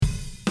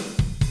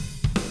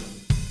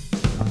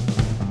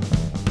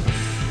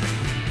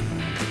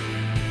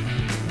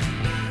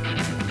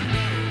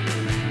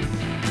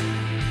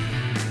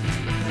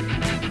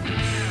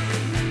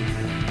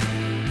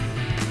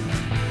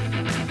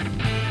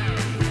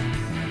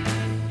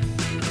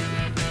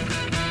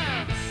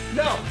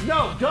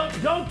No,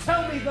 don't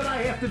tell me that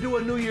I have to do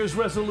a New Year's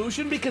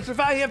resolution, because if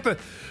I have to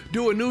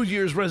do a New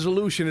Year's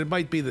resolution, it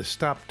might be to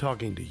stop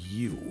talking to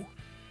you.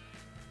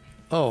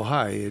 Oh,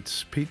 hi,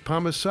 it's Pete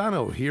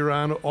Pomisano here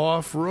on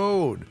Off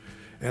Road,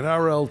 an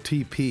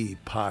RLTP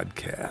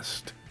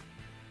podcast.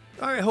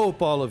 I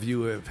hope all of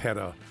you have had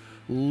a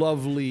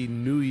lovely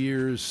New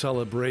Year's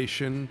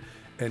celebration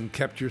and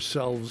kept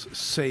yourselves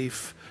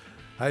safe.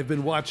 I've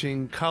been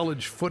watching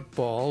college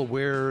football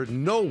where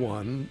no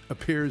one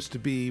appears to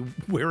be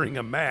wearing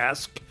a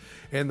mask,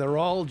 and they're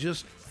all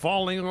just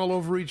falling all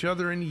over each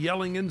other and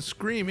yelling and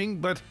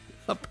screaming, but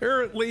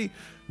apparently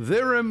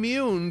they're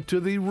immune to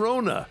the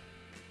Rona.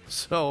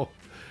 So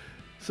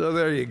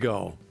there you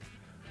go.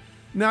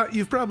 Now,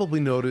 you've probably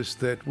noticed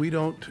that we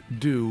don't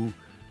do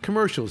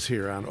commercials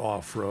here on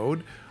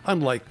Off-Road,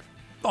 unlike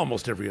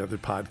almost every other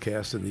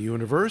podcast in the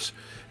universe,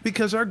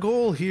 because our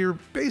goal here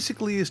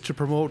basically is to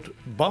promote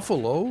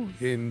Buffalo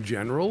in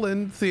general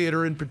and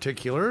theater in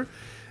particular,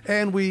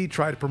 and we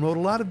try to promote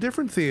a lot of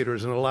different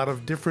theaters and a lot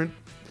of different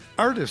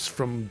artists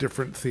from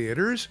different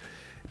theaters,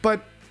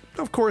 but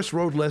of course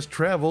Road Less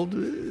Traveled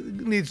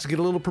needs to get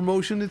a little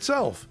promotion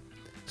itself.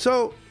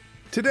 So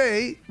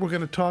today we're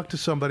going to talk to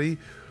somebody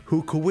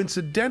who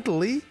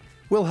coincidentally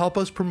will help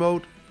us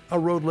promote a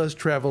Road Less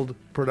Traveled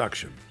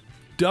production.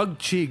 Doug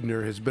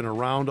Chiegner has been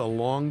around a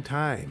long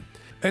time,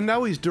 and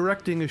now he's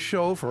directing a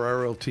show for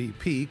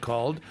RLTP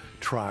called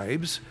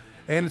Tribes,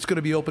 and it's going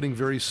to be opening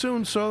very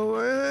soon,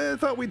 so I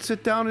thought we'd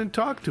sit down and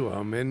talk to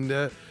him. And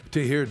to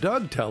hear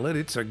Doug tell it,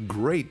 it's a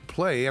great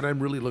play, and I'm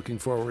really looking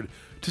forward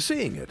to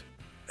seeing it.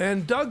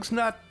 And Doug's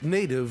not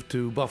native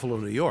to Buffalo,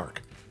 New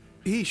York.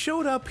 He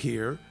showed up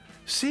here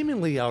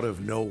seemingly out of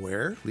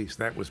nowhere, at least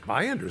that was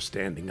my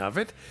understanding of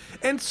it,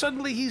 and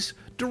suddenly he's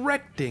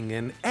directing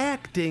and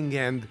acting,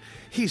 and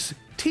he's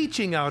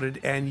teaching out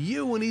at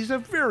NU, and he's a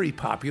very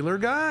popular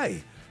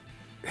guy.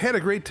 Had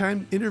a great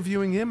time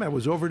interviewing him. I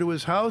was over to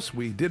his house.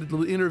 We did a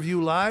little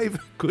interview live.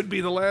 Could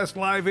be the last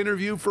live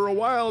interview for a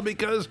while,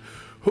 because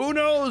who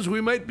knows,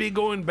 we might be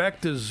going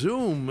back to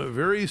Zoom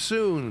very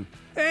soon.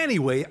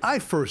 Anyway, I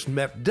first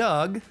met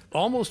Doug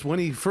almost when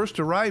he first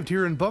arrived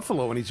here in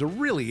Buffalo, and he's a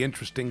really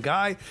interesting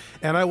guy,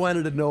 and I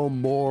wanted to know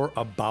more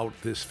about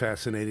this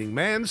fascinating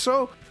man,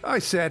 so I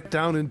sat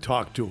down and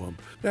talked to him.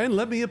 And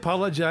let me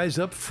apologize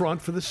up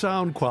front for the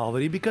sound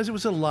quality, because it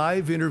was a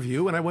live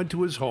interview, and I went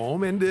to his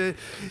home, and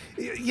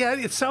yeah,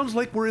 it sounds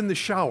like we're in the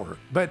shower,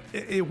 but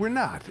we're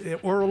not,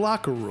 or a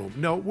locker room.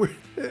 No,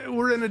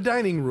 we're in a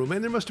dining room,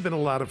 and there must have been a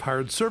lot of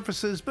hard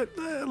surfaces, but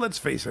let's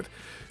face it,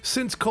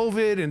 since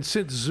COVID and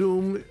since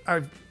Zoom,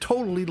 I've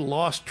totally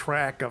lost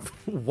track of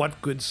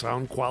what good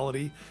sound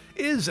quality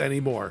is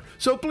anymore.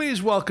 So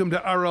please welcome to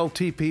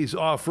RLTP's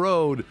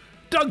Off-Road,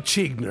 Doug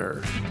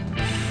Chiegner.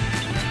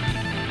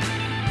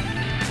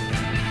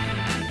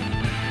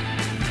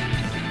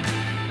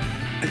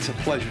 It's a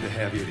pleasure to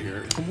have you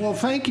here. Well,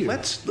 thank you.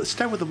 Let's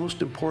start with the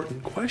most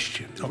important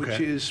question, which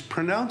is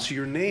pronounce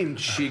your name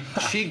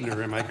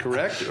Chiegner. Am I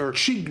correct? Or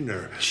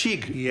Chiegner.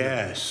 Chiegner.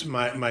 Yes,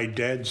 my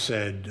dad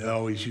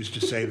always used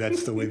to say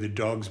that's the way the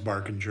dogs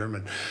bark in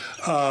German.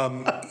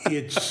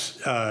 It's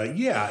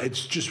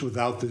just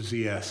without the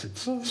ZS.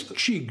 It's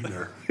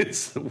Chiegner.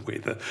 It's the way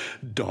the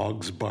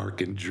dogs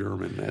bark in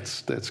German.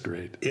 That's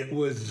great. It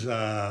was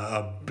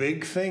a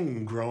big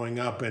thing growing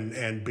up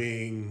and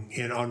being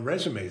on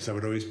resumes. I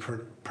would always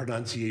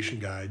pronunciation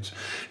guides,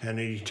 and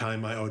any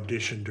time I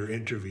auditioned or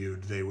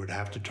interviewed, they would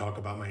have to talk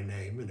about my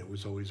name, and it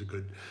was always a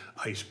good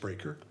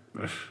icebreaker.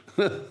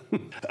 All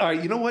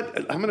right, you know what?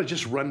 I'm going to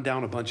just run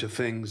down a bunch of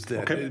things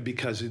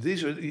because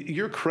these are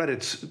your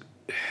credits.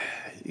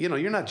 You know,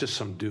 you're not just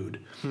some dude.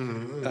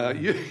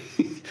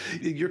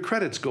 Your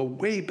credits go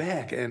way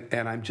back,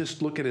 and I'm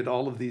just looking at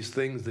all of these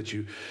things that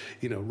you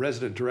know,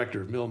 resident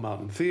director of Mill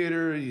Mountain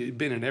Theater. You've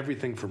been in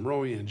everything from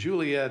Romeo and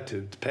Juliet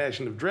to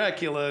Passion of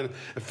Dracula,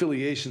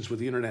 affiliations with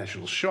the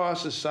International Shaw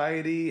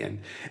Society, and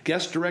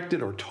guest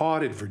directed or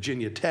taught at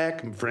Virginia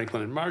Tech,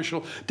 Franklin and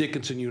Marshall,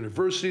 Dickinson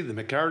University, the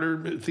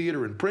McCarter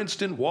Theater in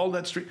Princeton,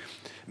 Walnut Street.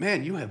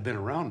 Man, you have been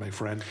around, my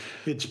friend.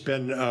 It's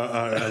been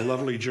a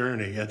lovely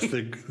journey. That's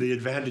the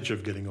advantage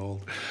of getting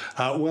old.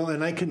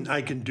 And I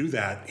can do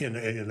that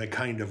in a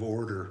kind of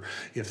order,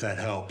 if that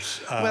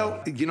helps.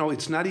 Well, you know,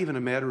 it's not even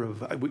a matter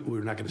of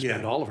we're not going to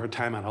spend all of our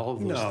time on all of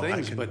those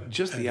things, but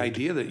just the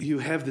idea that you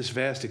have this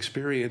vast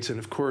experience, and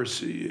of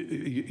course,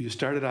 you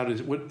started out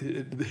as what.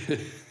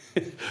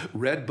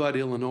 Red Bud,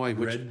 Illinois.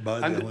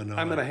 Illinois.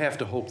 I'm going to have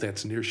to hope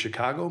that's near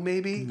Chicago,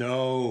 maybe?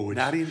 No.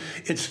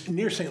 It's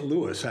near St.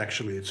 Louis,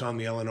 actually. It's on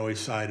the Illinois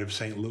side of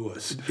St.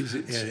 Louis. Is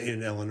it?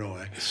 In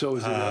Illinois. So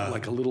is it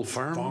like a little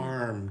farm?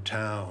 Farm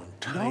town.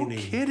 Tiny.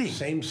 No kidding.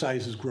 Same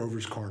size as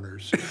Grover's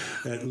Corners.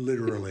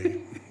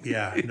 Literally.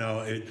 Yeah.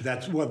 No,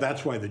 that's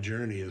why the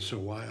journey is so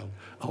wild.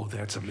 Oh,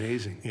 that's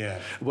amazing. Yeah.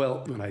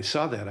 Well, when I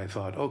saw that, I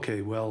thought,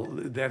 okay, well,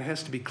 that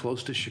has to be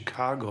close to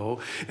Chicago,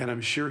 and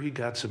I'm sure he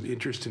got some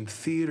interest in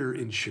theater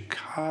in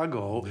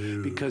Chicago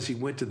because he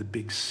went to the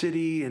big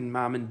city, and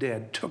mom and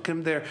dad took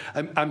him there.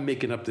 I'm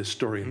making up this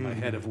story in my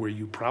head of where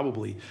you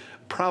probably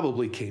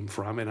came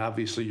from, and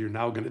obviously you're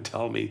now going to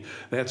tell me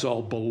that's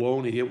all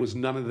baloney. It was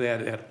none of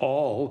that at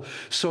all.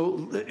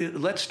 So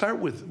let's start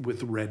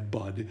with Red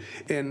Bud.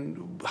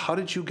 And how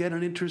did you get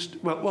an interest?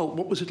 Well,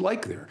 what was it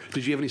like there?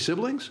 Did you have any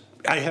siblings?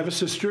 I have a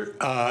sister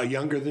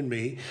younger than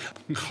me,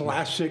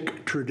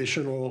 classic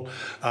traditional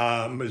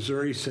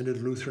Missouri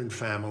Synod Lutheran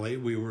family.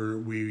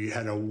 We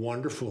had a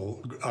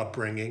wonderful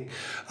upbringing,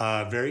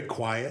 very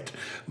quiet.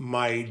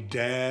 My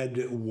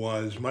dad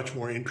was much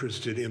more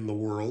interested in the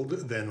world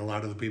than a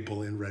lot of the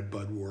people in Red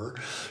Bud were.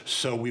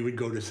 So we would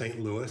go to St.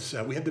 Louis.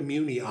 We had the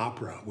Muni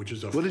Opera, which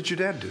is What did your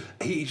dad do?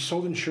 He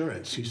sold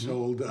insurance. He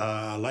sold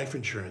life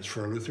insurance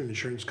for a Lutheran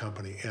insurance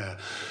company,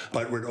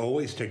 but would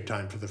always take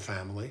time for the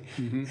family.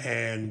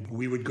 And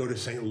we would go to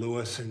St.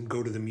 Louis and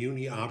go to the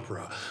Muni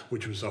Opera,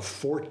 which was a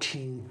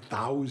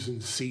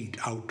 14,000 seat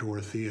outdoor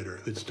theater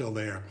that's still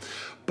there.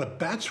 But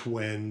that's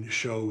when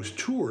shows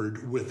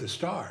toured with the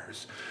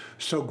stars.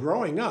 So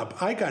growing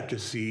up, I got to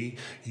see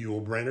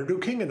Yul Brynner do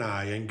King and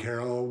I, and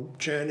Carol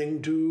Channing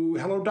do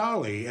Hello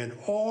Dolly, and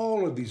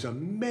all of these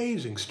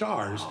amazing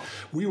stars. Wow.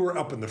 We were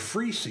up in the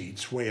free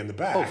seats way in the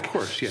back. Oh, of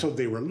course, yeah. So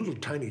they were little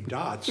tiny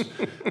dots,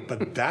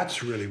 but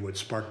that's really what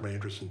sparked my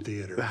interest in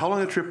theater. How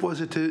long a trip was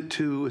it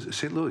to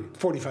St. Louis?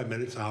 45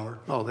 minutes, hour.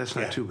 Oh, that's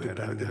not too bad.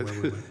 depending on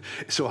where we went.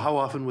 So how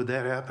often would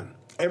that happen?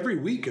 Every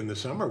week in the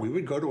summer, we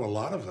would go to a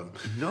lot of them.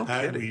 No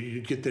kidding.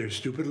 You'd get there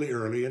stupidly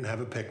early and have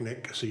a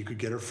picnic, so you could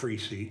get a free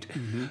seat.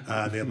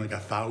 They had like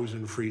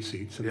 1,000 free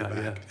seats in the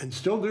back, and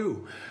still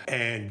do.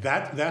 And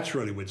that's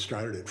really what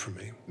started it for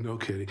me. No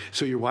kidding.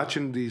 So you're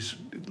watching these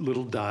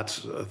little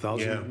dots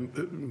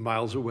 1,000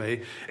 miles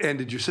away. And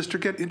did your sister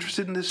get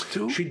interested in this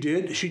too? She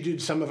did. She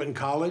did some of it in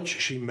college.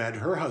 She met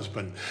her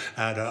husband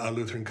at a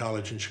Lutheran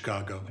college in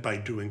Chicago by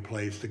doing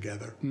plays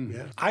together.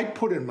 Yeah. I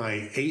put in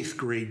my 8th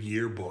grade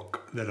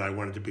yearbook that I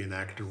wanted to be an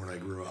actor when I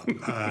grew up,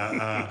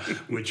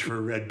 which for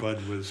Red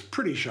Bud was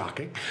pretty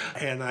shocking.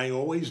 And I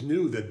always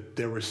knew that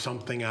there was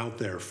something out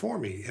there for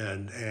me,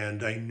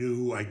 and I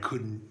knew I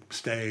couldn't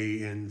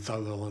stay in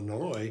Southern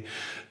Illinois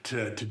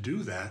to do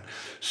that.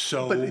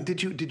 So, but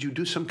did you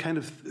do some kind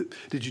of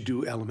did you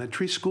do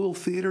elementary school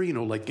theater?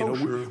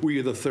 Sure. Were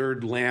you the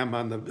third lamb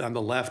on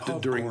the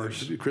left during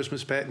course. the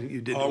Christmas pageant?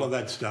 You did all of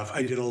that stuff.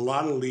 I did a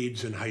lot of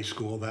leads in high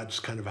school. That's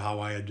kind of how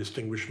I had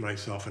distinguished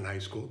myself in high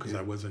school because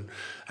I wasn't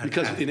an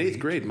because athlete. in 8th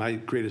grade, my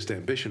greatest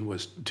ambition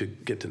was to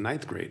get to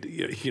 9th grade.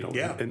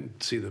 And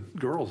see the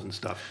girls and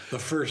stuff. The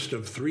first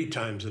of 3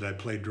 times that I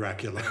played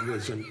Dracula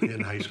was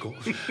in high school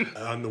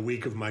on the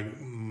week of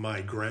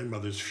my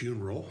grandmother's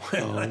funeral.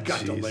 I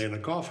got to lay in a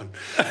coffin.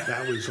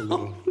 That was a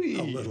little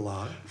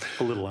odd.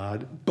 A little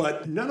odd.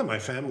 But none of my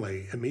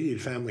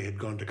immediate family had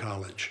gone to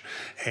college.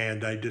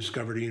 And I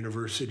discovered a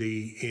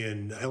university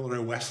in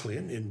Illinois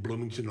Wesleyan in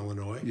Bloomington,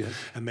 Illinois. Yes.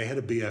 And they had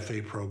a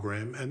BFA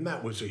program. And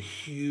that was a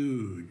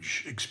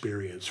huge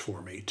experience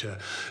for me to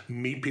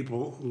meet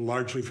people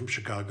largely from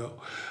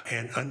Chicago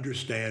and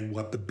understand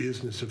what the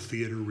business of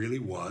theater really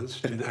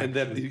was.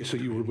 So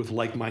you were with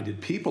like-minded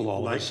people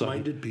all of a sudden.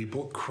 Like-minded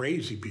people,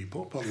 crazy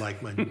people, but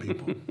like-minded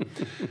people.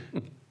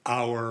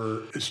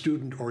 Our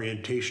student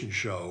orientation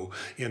show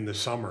in the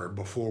summer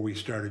before we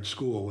started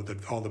school,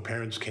 all the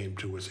parents came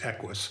to was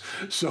Equus.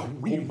 So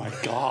oh my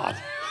God.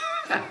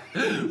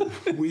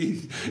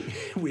 we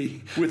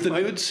with the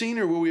nude scene,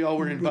 or were we all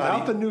wearing body?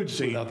 Without the nude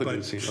scene, Without the but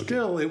nude scene. Okay.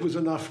 Still, it was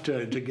enough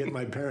to get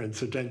my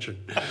parents'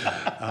 attention.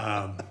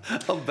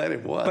 I'll bet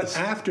it was. But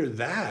after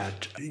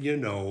that,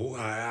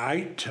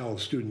 I tell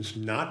students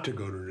not to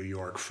go to New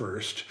York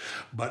first,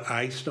 but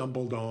I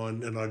stumbled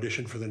on an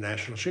audition for the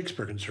National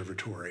Shakespeare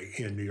Conservatory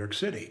in New York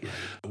City,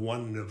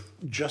 one of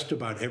just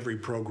about every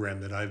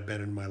program that I've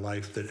been in my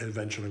life that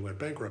eventually went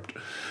bankrupt.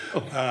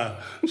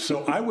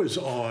 So I was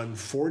on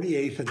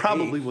 48th and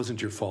Probably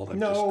wasn't your fault. I'm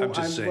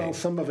just saying. Well,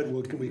 some of it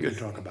we can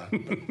talk about.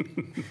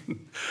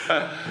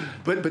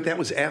 But that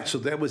was after. So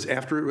that was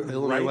after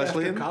Illinois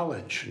Wesleyan. After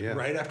college. Yeah.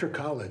 Right after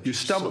college. You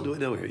stumbled.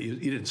 No, you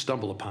didn't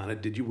stumble upon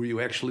it, did you? Were you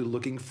actually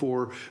looking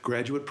for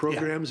graduate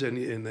programs?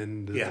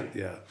 Yeah.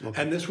 Yeah.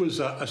 Okay. And this was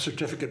a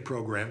certificate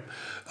program.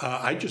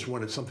 I just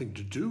wanted something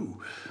to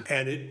do,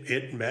 and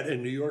it met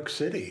in New York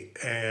City,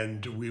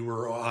 and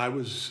I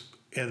was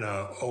in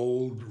an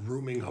old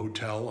rooming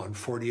hotel on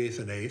 48th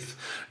and 8th,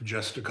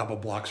 just a couple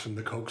blocks from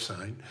the Coke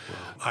sign. Wow.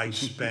 I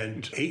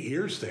spent 8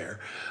 years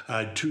there,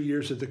 2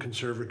 years at the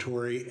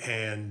conservatory,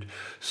 and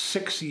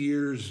 6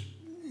 years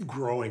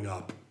growing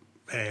up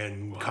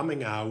and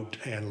coming out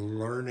and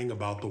learning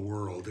about the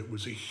world. It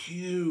was a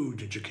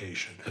huge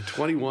education. A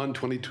 21,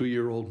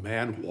 22-year-old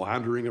man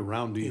wandering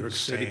around New York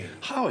City.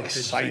 How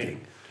exciting.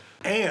 Insane.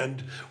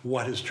 And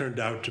what has turned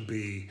out to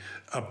be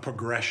a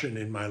progression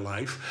in my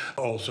life,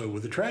 also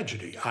with a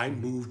tragedy. I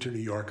moved to New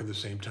York at the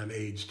same time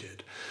AIDS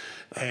did.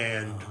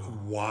 and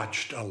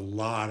watched a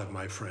lot of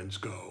my friends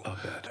go. I'll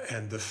bet.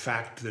 And the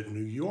fact that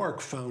New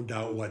York found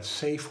out what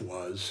safe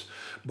was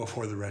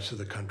before the rest of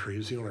the country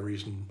is the only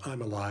reason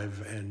I'm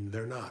alive and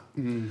they're not.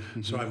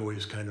 So I've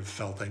always kind of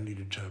felt I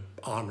needed to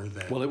honor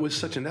that. Well, it was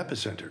such an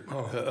epicenter.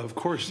 Of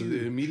course,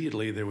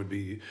 immediately there would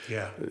be...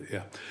 Yeah.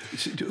 Yeah.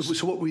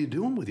 So what were you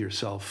doing with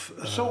yourself?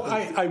 So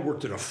I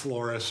worked at a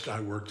florist. I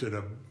worked at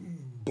a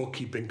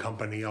bookkeeping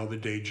company, all the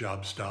day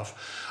job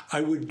stuff.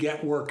 I would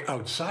get work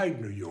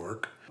outside New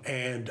York,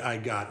 and I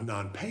got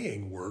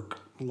non-paying work,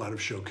 a lot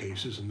of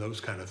showcases and those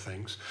kind of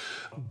things.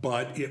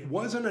 But it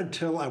wasn't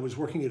until I was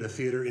working at a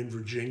theater in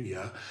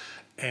Virginia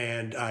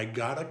and I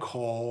got a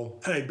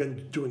call, and I'd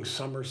been doing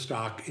summer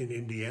stock in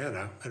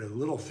Indiana, at a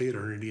little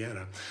theater in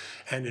Indiana.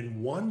 And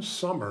in one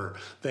summer,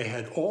 they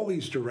had all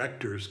these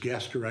directors,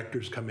 guest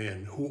directors come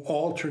in, who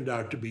all turned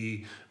out to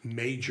be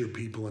major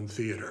people in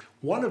theater.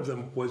 One of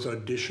them was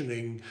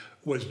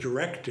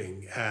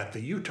directing at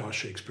the Utah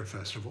Shakespeare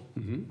Festival.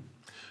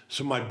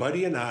 So my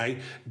buddy and I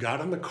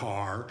got in the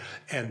car,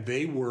 and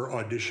they were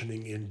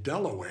auditioning in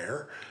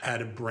Delaware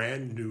at a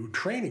brand new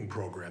training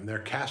program. Their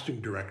casting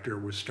director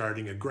was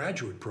starting a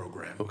graduate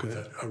program with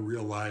a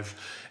real live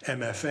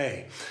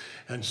MFA.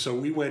 And so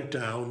we went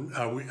down,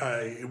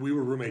 we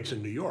were roommates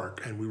in New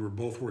York, and we were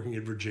both working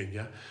in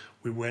Virginia.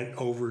 We went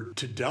over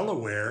to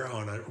Delaware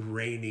on a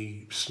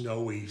rainy,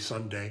 snowy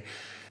Sunday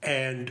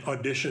and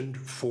auditioned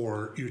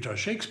for Utah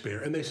Shakespeare.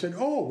 And they said,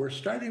 "Oh, we're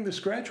starting this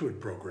graduate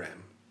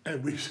program."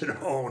 And we said,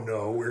 "Oh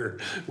no,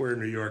 we're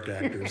New York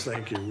actors.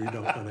 Thank you. We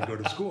don't want to go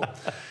to school."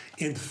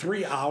 In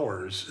 3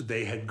 hours,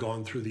 they had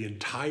gone through the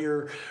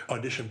entire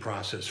audition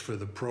process for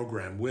the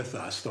program with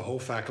us. The whole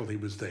faculty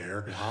was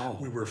there. Wow.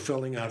 We were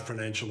filling out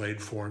financial aid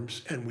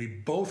forms, and we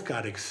both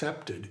got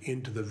accepted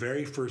into the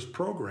very first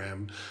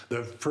program,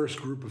 the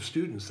first group of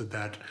students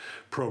that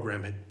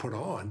program had put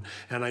on.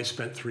 And I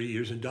spent 3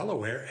 years in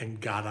Delaware and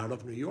got out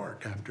of New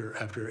York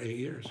after 8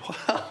 years.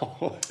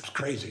 Wow. It's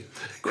crazy.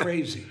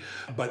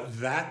 But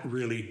that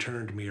really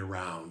turned me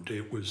around.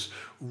 It was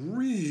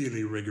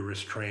really rigorous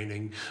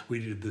training. We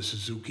did the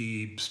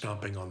Suzuki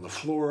stomping on the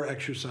floor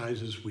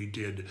exercises. We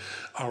did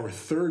our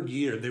third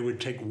year. They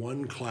would take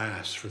one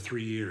class for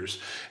 3 years.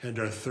 And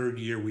our third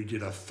year, we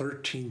did a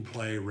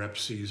 13-play rep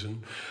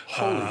season.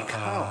 Holy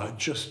cow.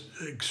 Just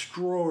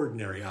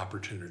extraordinary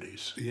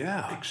opportunities.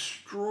 Yeah.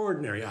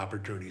 Extraordinary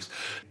opportunities.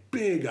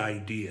 Big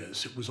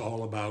ideas. It was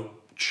all about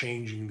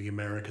changing the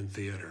American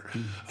theater.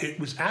 It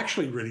was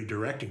actually really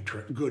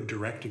good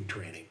directing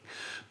training,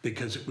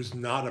 because it was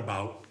not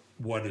about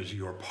what is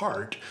your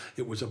part,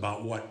 it was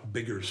about what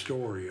bigger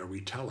story are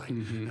we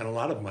telling. And a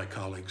lot of my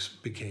colleagues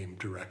became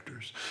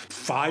directors.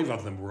 5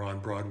 of them were on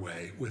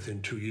Broadway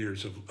within 2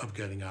 years of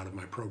getting out of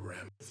my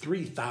program.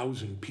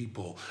 3,000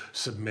 people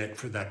submit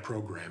for that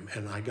program,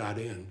 and I got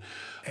in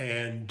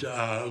and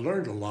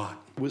learned a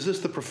lot. Was this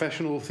the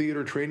professional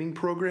theater training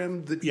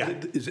program?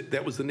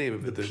 That was the name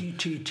of it? The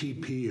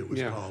PTTP it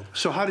was called.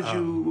 So how did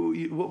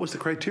what was the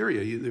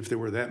criteria if there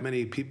were that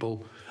many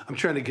people? I'm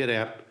trying to get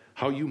at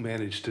how you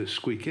managed to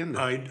squeak in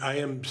there. I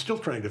am still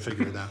trying to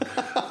figure it out.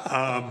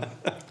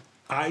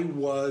 I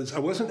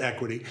wasn't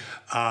equity.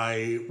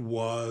 I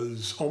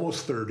was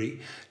almost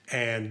 30,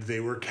 and they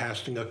were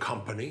casting a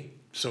company.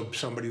 So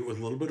somebody who was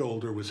a little bit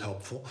older was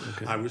helpful.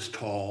 Okay. I was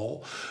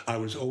tall. I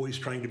was always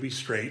trying to be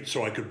straight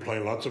so I could play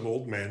lots of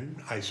old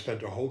men. I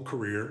spent a whole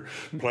career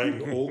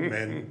playing old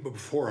men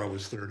before I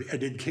was 30. I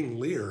did King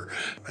Lear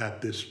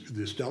at this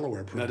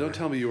Delaware program. Now, don't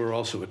tell me you were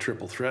also a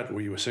triple threat. Were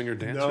you a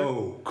singer-dancer?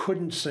 No,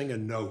 couldn't sing a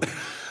note.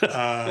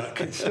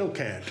 Still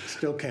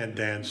can't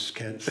dance,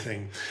 can't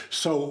sing.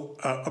 So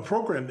a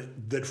program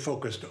that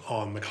focused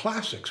on the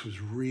classics was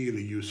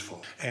really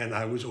useful. And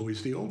I was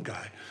always the old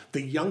guy.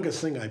 The youngest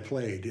thing I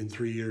played in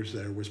 3 years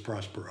there was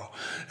Prospero.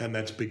 And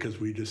that's because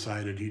we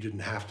decided he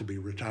didn't have to be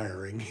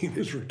retiring. He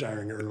was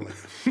retiring early.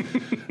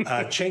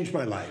 Changed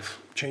my life.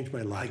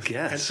 I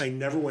guess. And I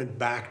never went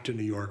back to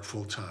New York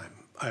full time.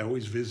 I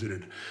always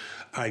visited.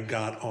 I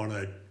got on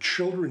a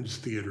children's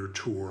theater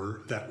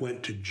tour that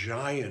went to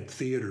giant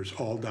theaters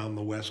all down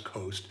the West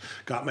Coast,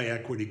 got my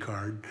equity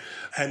card,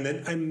 and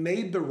then I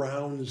made the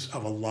rounds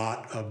of a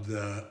lot of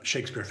the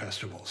Shakespeare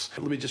festivals.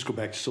 Let me just go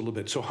back just a little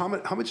bit. So how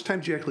much time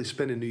did you actually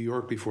spend in New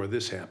York before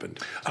this happened?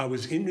 I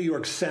was in New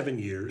York 7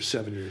 years.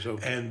 7 years,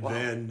 okay. And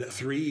then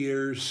 3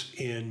 years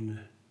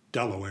in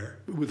Delaware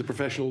with the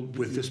professional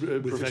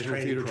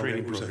theater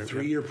training program. It was a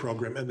 3-year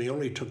program, and they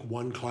only took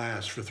one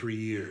class for 3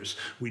 years.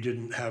 We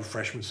didn't have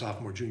freshmen,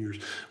 sophomore, juniors.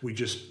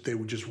 They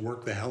would just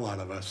work the hell out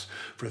of us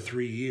for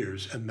 3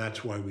 years, and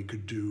that's why we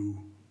could do.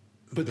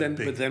 But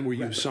then were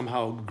you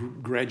somehow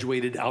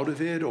graduated out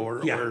of it,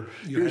 or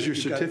here's your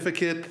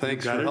certificate?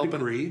 Thanks for helping.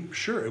 Degree.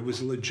 Sure, it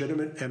was a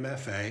legitimate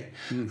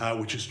MFA,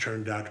 which has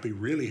turned out to be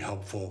really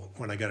helpful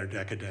when I got into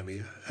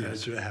academia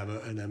to have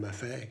an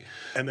MFA,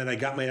 and then I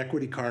got my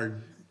equity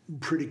card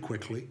pretty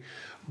quickly.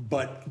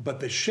 But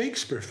the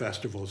Shakespeare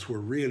festivals were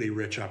really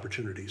rich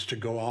opportunities to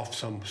go off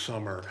some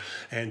summer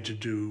and to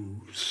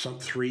do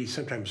 3,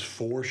 sometimes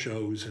 4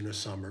 shows in a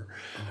summer.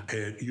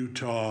 At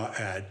Utah,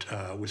 at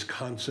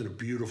Wisconsin, a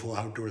beautiful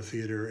outdoor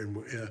theater.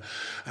 And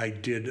I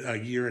did a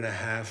year and a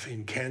half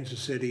in Kansas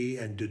City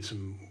and did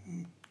some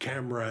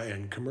camera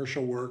and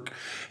commercial work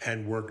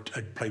and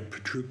I played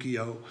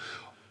Petruchio.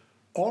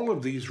 All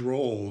of these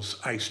roles,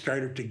 I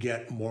started to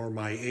get more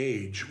my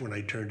age when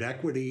I turned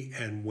equity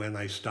and when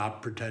I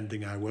stopped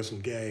pretending I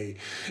wasn't gay.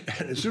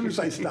 And as soon as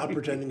I stopped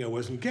pretending I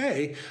wasn't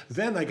gay,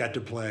 then I got to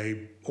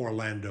play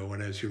Orlando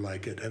and As You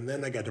Like It. And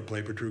then I got to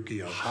play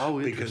Petruchio. How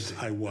because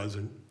I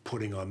wasn't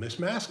putting on this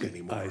mask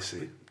anymore. I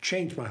see.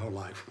 Changed my whole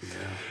life.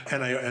 Yeah.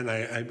 And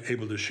I'm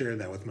able to share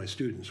that with my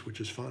students,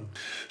 which is fun.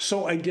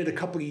 So I did a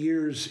couple of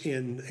years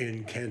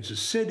in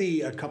Kansas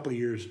City, a couple of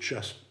years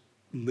just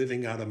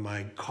living out of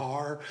my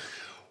car.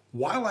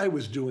 While I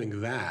was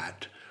doing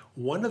that,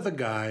 one of the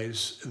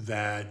guys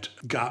that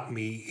got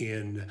me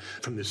in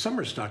from the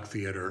Summer Stock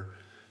Theater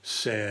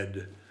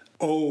said,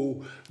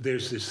 "Oh,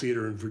 there's this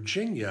theater in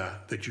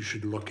Virginia that you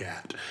should look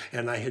at."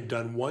 And I had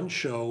done one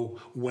show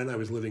when I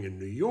was living in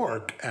New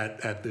York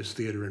at this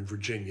theater in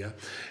Virginia.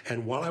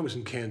 And while I was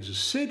in Kansas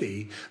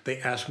City, they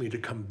asked me to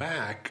come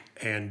back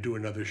and do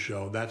another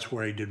show. That's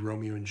where I did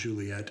Romeo and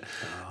Juliet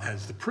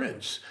as the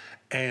prince.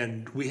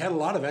 And we had a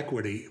lot of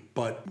equity,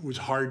 but it was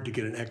hard to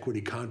get an equity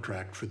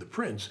contract for the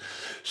prince.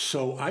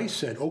 So I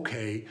said,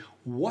 okay,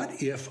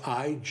 what if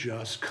I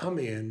just come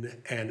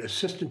in and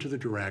assistant to the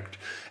direct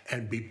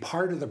and be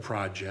part of the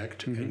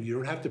project, and you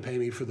don't have to pay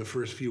me for the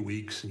first few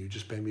weeks, and you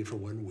just pay me for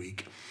 1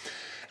 week.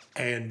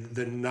 And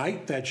the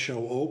night that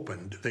show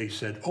opened, they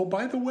said, oh,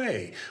 by the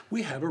way,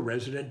 we have a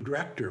resident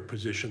director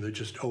position that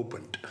just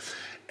opened.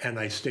 And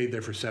I stayed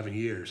there for 7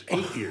 years,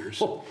 8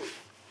 years.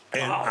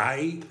 And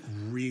I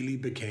really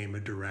became a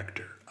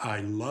director.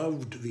 I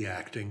loved the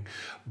acting,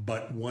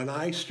 but when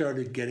I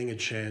started getting a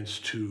chance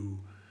to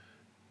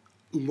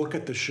look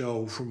at the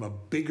show from a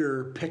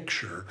bigger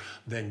picture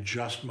than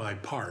just my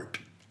part,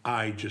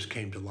 I just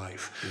came to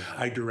life.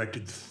 Yeah. I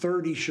directed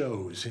 30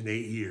 shows in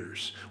 8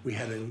 years. We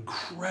had an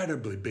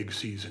incredibly big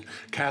season,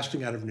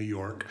 casting out of New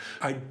York.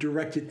 I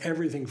directed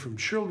everything from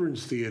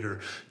children's theater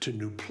to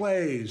new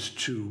plays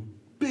to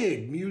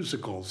big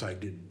musicals. I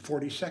did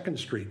 42nd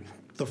Street.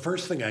 The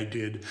first thing I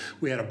did,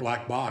 we had a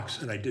black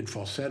box, and I did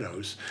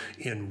falsettos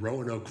in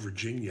Roanoke,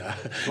 Virginia,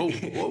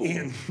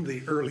 in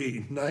the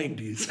early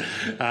 90s.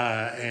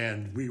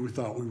 And we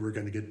thought we were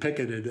going to get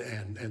picketed,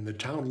 and the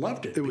town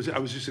loved it. I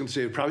was just going to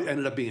say, it probably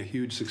ended up being a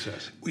huge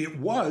success. It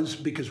was,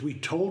 because we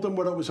told them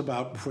what it was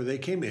about before they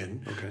came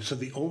in. Okay. So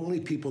the only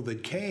people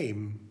that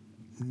came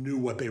knew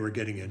what they were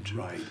getting into.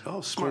 Right.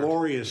 Oh, smart.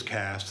 Glorious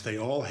cast. They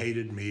all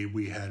hated me.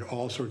 We had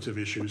all sorts of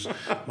issues.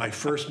 My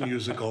first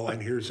musical,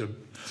 and here's a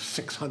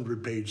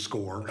 600-page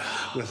score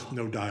with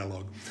no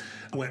dialogue.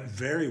 Went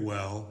very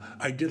well.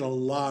 I did a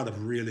lot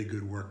of really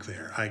good work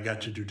there. I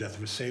got to do Death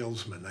of a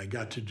Salesman. I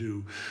got to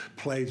do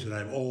plays that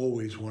I've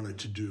always wanted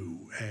to do,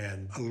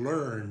 and I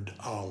learned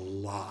a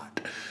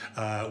lot.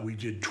 We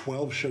did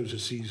 12 shows a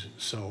season,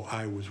 so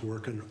I was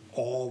working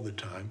all the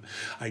time.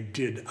 I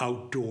did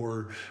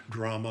outdoor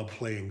drama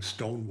playing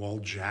Stonewall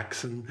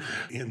Jackson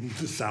in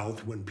the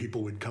South when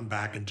people would come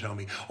back and tell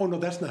me, oh, no,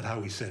 that's not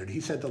how he said it.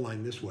 He said the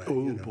line this way.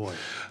 Oh, boy.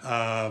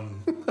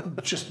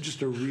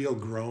 Just a real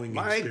growing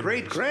experience. My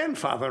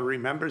great-grandfather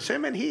remembers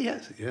him, and he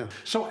has. Yeah.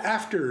 So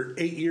after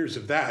 8 years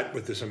of that,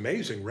 with this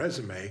amazing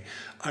resume,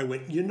 I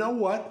went, you know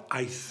what?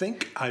 I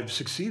think I've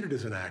succeeded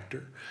as an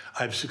actor.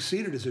 I've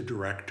succeeded as a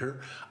director.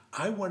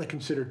 I want to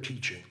consider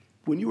teaching.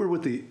 When you were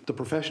with the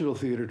professional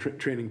theater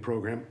training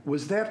program,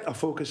 was that a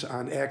focus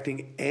on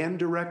acting and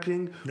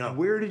directing? No.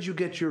 Where did you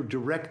get your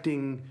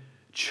directing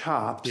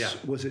chops? Yeah.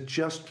 Was it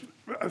just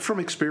from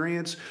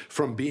experience,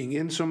 from being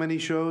in so many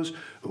shows?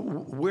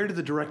 Where did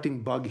the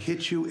directing bug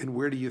hit you, and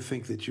where do you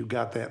think that you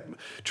got that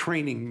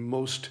training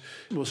most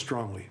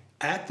strongly?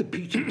 At the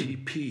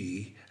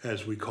PTTP,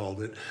 as we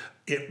called it,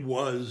 it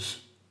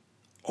was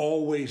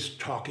always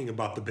talking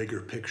about the bigger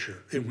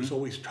picture. It was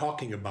always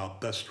talking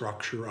about the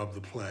structure of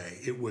the play.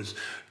 It was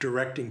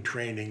directing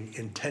training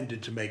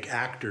intended to make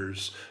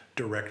actors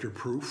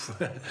director-proof,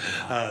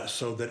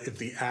 so that if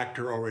the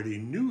actor already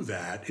knew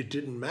that, it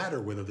didn't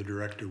matter whether the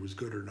director was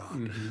good or not.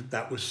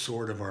 That was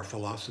sort of our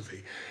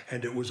philosophy.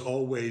 And it was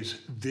always,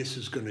 this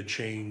is going to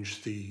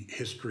change the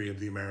history of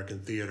the American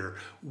theater,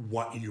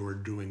 what you're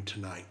doing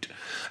tonight.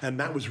 And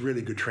that was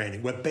really good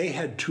training. What they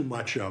had too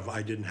much of,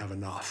 I didn't have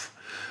enough.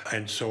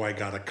 And so I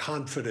got a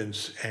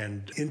confidence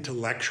and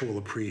intellectual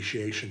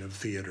appreciation of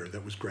theater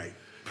that was great.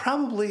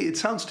 Probably, it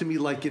sounds to me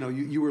like,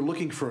 you were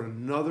looking for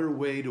another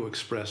way to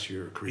express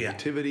your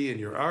creativity and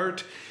your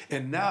art.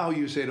 And now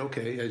you said,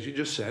 okay, as you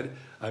just said,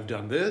 I've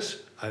done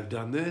this.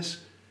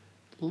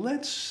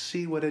 Let's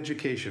see what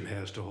education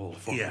has to hold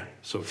for me.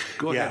 So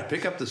go ahead,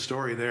 pick up the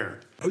story there.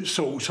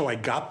 So I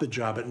got the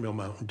job at Mill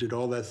Mountain, did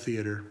all that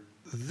theater.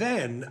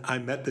 Then I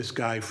met this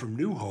guy from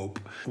New Hope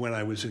when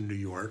I was in New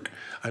York.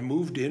 I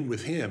moved in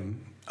with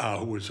him,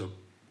 who was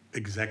a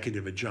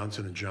executive at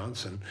Johnson &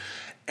 Johnson,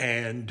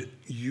 and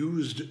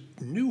used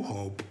New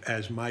Hope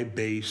as my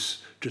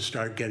base to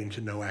start getting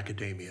to know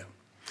academia.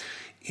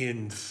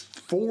 In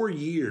 4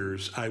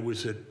 years, I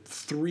was at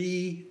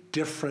 3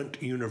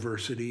 different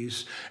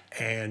universities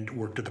and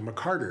worked at the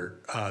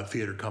McCarter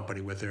Theater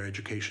Company with their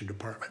education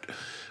department.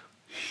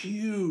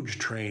 Huge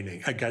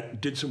training. I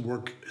did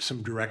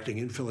some directing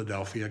in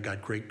Philadelphia,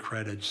 got great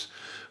credits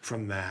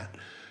from that.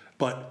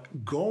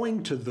 But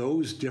going to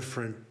those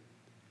different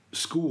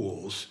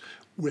schools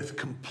with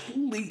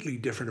completely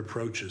different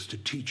approaches to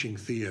teaching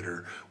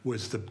theater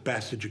was the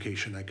best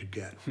education I could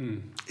get.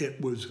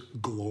 It was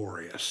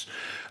glorious.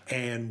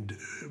 And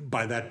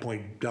by that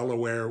point,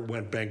 Delaware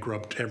went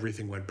bankrupt.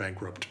 Everything went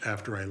bankrupt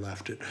after I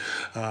left it.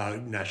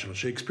 National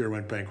Shakespeare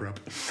went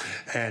bankrupt.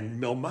 And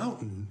Mill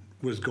Mountain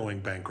was going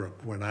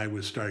bankrupt when I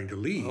was starting to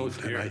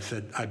leave. And I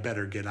said, I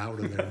better get out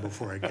of there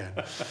before I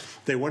can.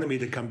 They wanted me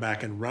to come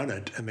back and run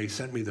it, and they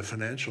sent me the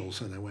financials,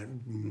 and I went,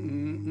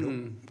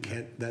 nope,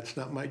 can't, that's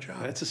not my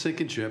job. That's a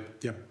sinking ship.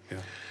 Yep. Yeah.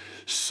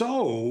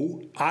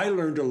 So I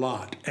learned a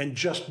lot. And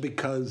just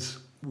because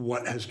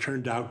what has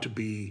turned out to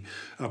be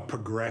a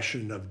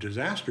progression of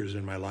disasters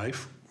in my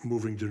life,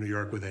 moving to New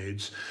York with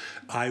AIDS,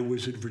 I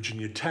was at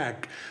Virginia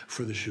Tech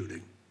for the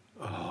shooting.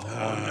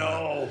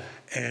 No.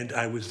 And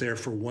I was there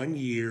for 1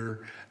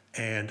 year,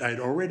 and I'd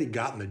already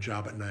gotten the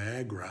job at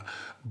Niagara.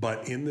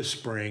 But in the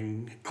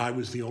spring, I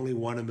was the only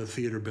one in the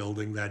theater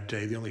building that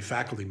day, the only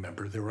faculty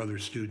member. There were other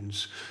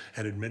students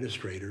and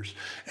administrators.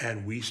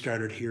 And we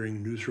started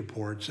hearing news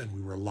reports, and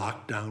we were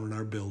locked down in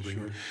our building.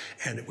 Sure.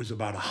 And it was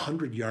about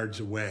 100 yards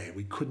away.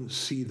 We couldn't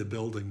see the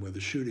building where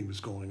the shooting was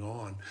going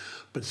on.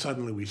 But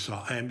suddenly we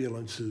saw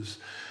ambulances,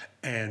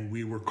 and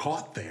we were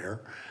caught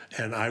there,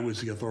 and I was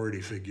the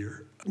authority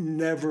figure.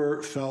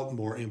 Never felt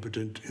more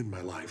impotent in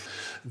my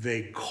life.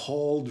 They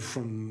called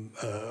from,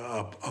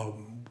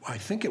 I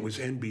think it was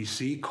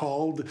NBC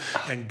called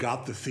and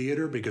got the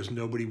theater because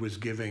nobody was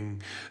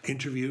giving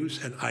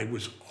interviews, and I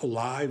was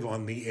live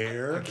on the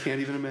air. I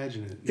can't even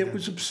imagine it. It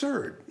was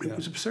absurd. It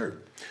was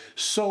absurd.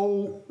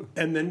 So,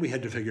 and then we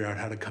had to figure out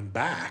how to come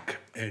back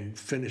and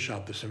finish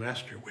out the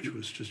semester, which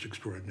was just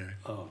extraordinary.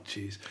 Oh,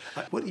 geez.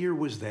 What year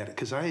was that?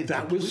 Because I had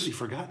completely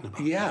forgotten about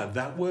that. Yeah,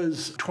 that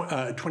was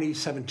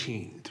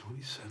 2017.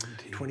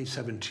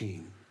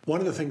 2017. One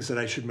of the things that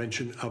I should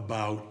mention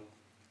about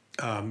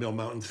Mill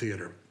Mountain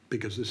Theater,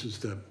 because this is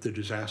the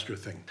disaster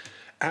thing.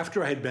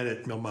 After I had been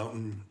at Mill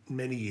Mountain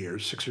many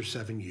years, 6 or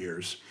 7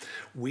 years,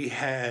 we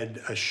had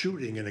a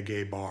shooting in a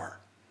gay bar.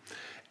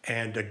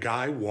 And a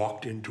guy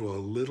walked into a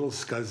little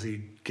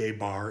scuzzy gay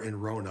bar in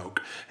Roanoke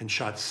and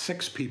shot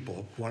 6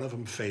 people, one of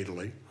them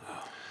fatally.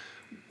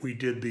 We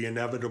did the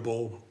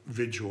inevitable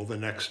vigil the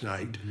next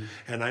night,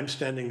 and I'm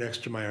standing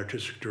next to my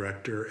artistic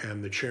director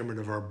and the chairman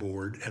of our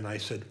board, and I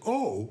said,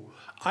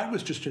 I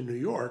was just in New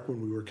York when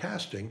we were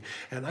casting,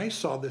 and I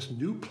saw this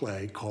new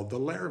play called The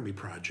Laramie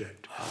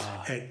Project,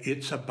 and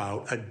it's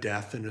about a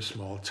death in a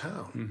small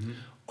town.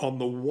 On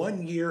the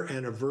 1-year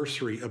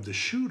anniversary of the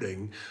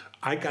shooting,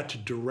 I got to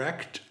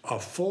direct a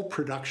full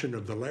production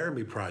of the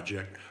Laramie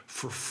Project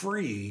for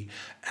free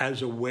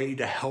as a way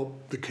to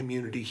help the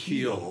community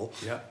heal.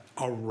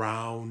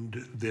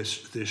 Around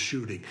this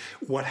shooting.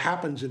 What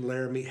happens in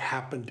Laramie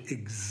happened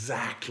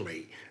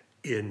exactly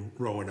in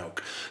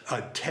Roanoke.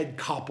 Ted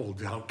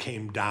Koppel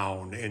came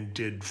down and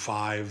did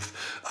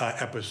 5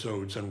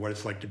 episodes on what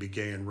it's like to be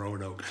gay in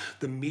Roanoke.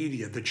 The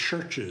media, the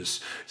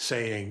churches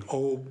saying,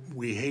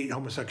 we hate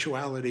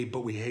homosexuality,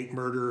 but we hate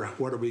murder.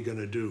 What are we going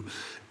to do?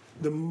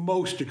 The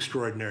most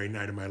extraordinary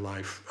night of my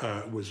life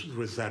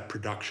was that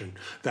production,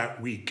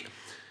 that week.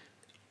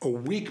 A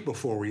week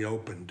before we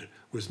opened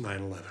was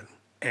 9/11.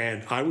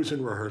 And I was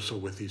in rehearsal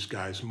with these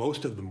guys.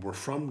 Most of them were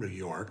from New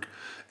York,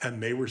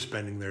 and they were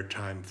spending their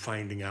time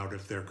finding out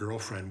if their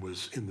girlfriend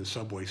was in the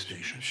subway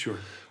station. Sure.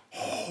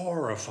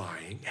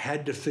 Horrifying.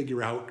 Had to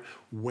figure out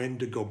when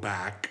to go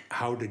back,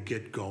 how to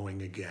get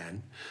going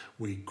again.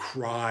 We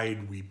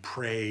cried, we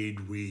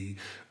prayed, we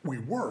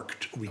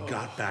worked. We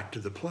got back to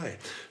the play.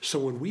 So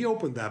when we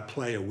opened that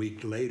play a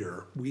week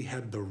later, we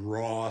had the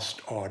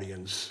rawest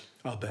audience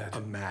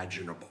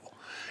imaginable.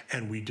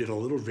 And we did a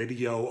little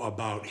video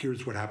about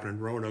here's what happened in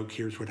Roanoke,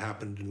 here's what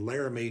happened in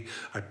Laramie.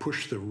 I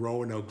pushed the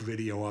Roanoke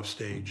video off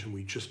stage, and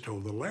we just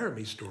told the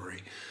Laramie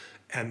story.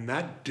 And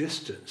that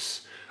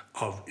distance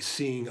of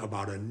seeing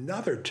about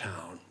another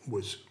town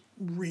was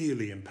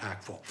really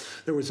impactful.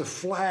 There was a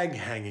flag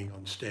hanging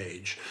on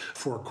stage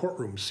for a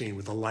courtroom scene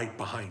with a light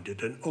behind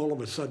it, and all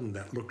of a sudden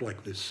that looked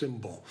like this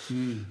symbol.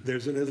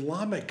 There's an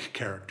Islamic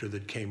character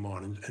that came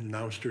on and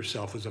announced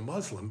herself as a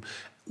Muslim.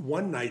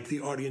 One night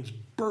the audience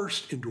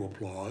burst into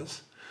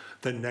applause.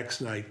 The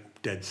next night,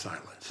 dead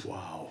silence.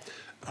 Wow.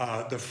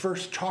 The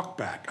first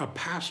talkback, a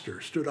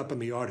pastor stood up in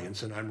the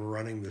audience, and I'm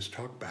running this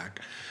talkback.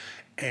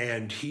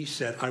 And he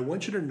said, I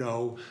want you to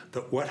know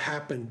that what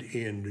happened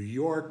in New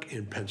York,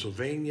 in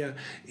Pennsylvania,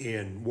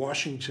 in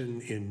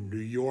Washington, in New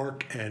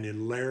York, and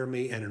in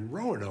Laramie, and in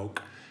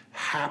Roanoke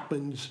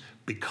happens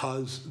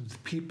because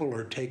people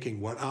are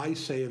taking what I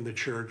say in the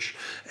church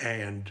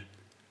and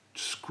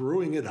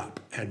screwing it up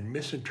and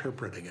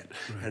misinterpreting it,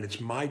 and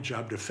it's my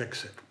job to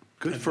fix it.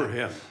 Good And for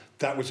him.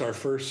 That was our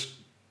first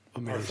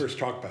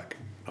talkback.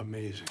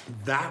 Amazing.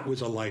 That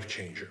was a life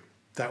changer.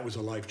 That was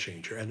a life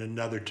changer. And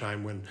another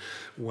time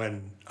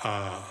when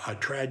a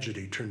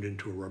tragedy turned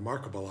into a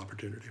remarkable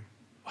opportunity.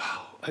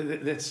 Wow.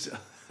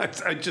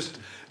 I just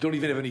don't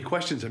even have any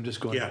questions. I'm just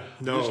going. Yeah,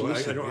 no,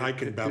 I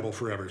can babble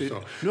forever.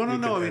 No.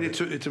 I mean,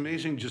 it's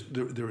amazing. Just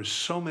there are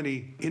so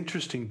many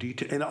interesting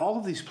details, and all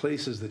of these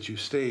places that you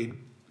stayed.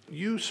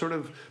 You sort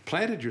of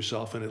planted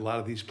yourself in a lot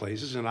of these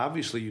places, and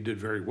obviously you did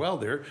very well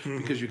there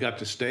because you got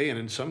to stay. And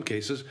in some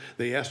cases,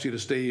 they asked you to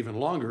stay even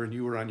longer, and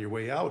you were on your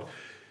way out.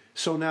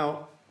 So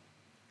now,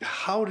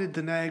 how did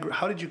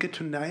you get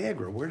to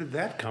Niagara? Where did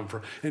that come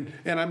from? And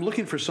I'm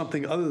looking for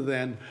something other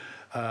than.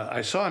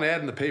 I saw an ad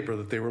in the paper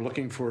that they were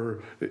looking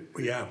for.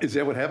 Yeah. Is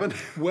that what happened?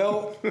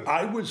 Well,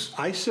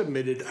 I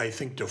submitted, I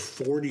think, to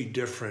 40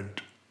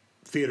 different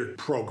theater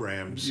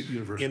programs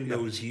in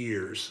those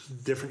years,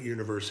 different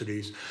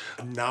universities.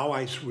 Now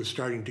I was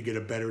starting to get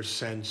a better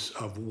sense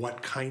of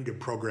what kind of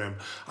program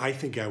I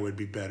think I would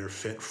be better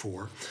fit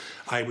for.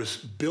 I was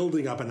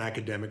building up an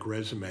academic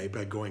resume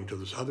by going to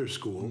those other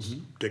schools,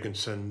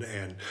 Dickinson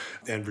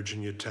and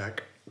Virginia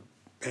Tech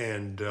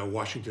and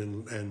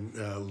Washington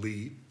and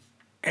Lee.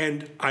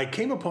 And I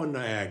came upon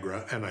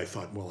Niagara, and I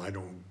thought, well, I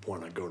don't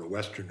want to go to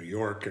Western New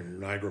York and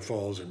Niagara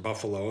Falls and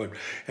Buffalo.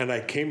 And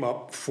I came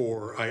up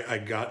I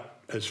got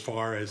as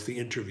far as the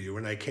interview,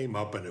 and I came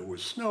up, and it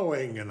was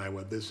snowing, and I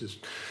went, this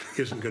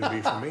isn't going to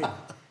be for me.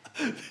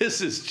 This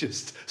is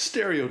just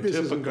stereotypical. This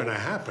isn't going to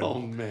happen. Oh,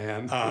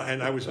 man.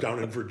 And I was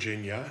down in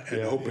Virginia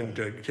and hoping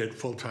to get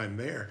full-time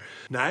there.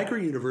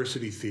 Niagara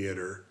University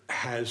Theater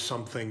has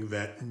something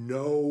that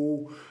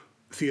no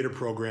theater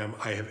program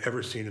I have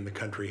ever seen in the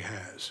country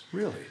has.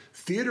 Really?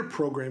 Theater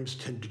programs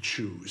tend to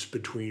choose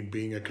between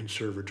being a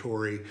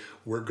conservatory,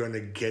 we're going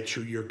to get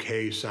you your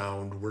K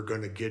sound, we're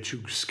going to get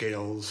you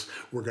scales,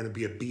 we're going to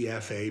be a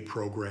BFA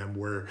program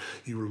where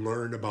you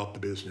learn about the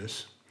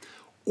business,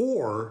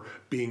 or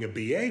being a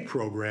BA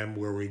program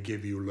where we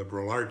give you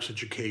liberal arts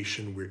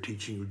education, we're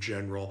teaching you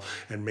general,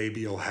 and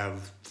maybe you'll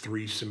have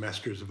 3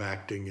 semesters of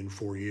acting in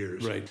 4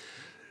 years. Right.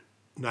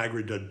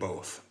 Niagara did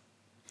both.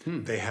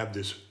 They have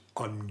this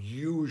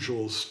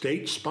unusual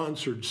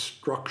state-sponsored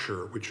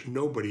structure, which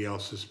nobody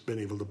else has been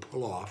able to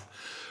pull off,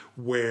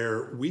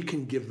 where we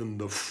can give them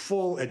the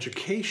full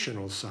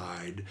educational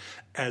side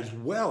as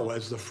well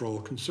as the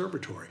full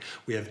conservatory.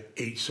 We have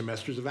 8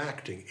 semesters of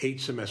acting, 8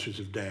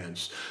 semesters of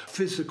dance,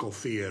 physical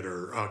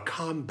theater,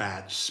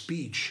 combat,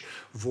 speech,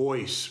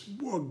 voice,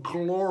 a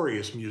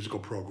glorious musical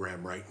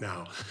program right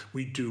now.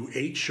 We do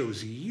 8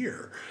 shows a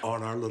year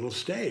on our little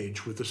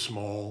stage with a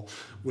small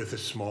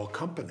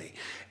company.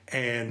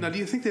 And now, do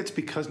you think that's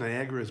because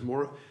Niagara is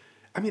more?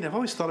 I mean, I've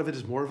always thought of it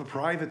as more of a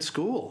private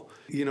school.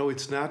 You know,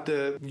 it's not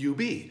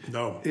UB.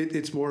 No,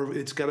 it's more.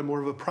 It's got a more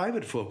of a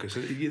private focus.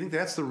 Do you think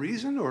that's the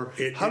reason, or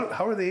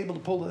how are they able to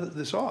pull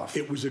this off?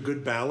 It was a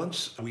good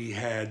balance. We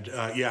had,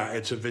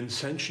 it's a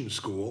Vincentian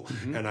school,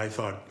 and I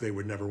thought they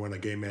would never want a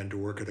gay man to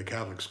work at a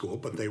Catholic school,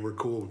 but they were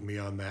cool with me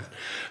on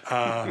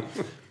that.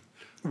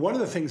 One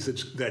of the things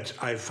that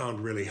I've found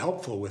really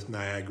helpful with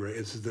Niagara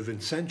is that the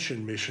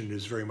Vincentian mission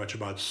is very much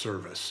about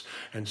service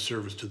and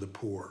service to the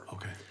poor.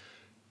 Okay.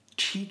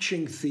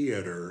 Teaching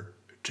theater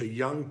to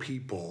young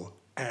people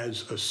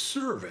as a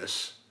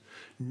service,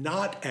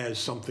 not as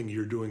something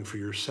you're doing for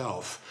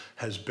yourself,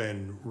 has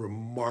been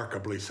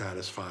remarkably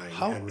satisfying.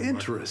 How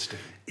interesting.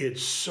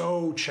 It's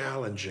so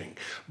challenging,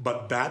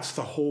 but that's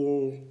the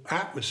whole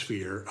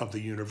atmosphere of the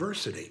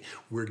university.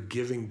 We're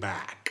giving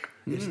back.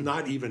 It's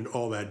not even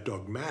all that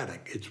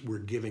dogmatic. We're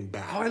giving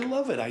back. Oh, I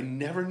love it. I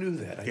never knew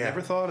that. I never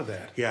thought of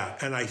that. Yeah,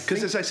 and I think...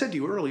 Because as I said to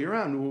you earlier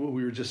on, when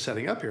we were just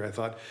setting up here, I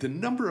thought the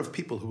number of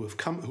people who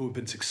have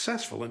been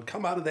successful and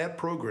come out of that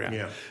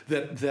program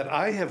that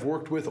I have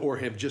worked with or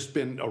have just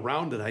been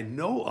around that I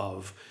know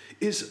of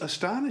is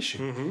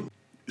astonishing.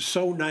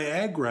 So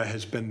Niagara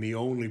has been the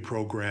only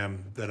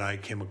program that I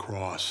came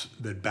across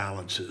that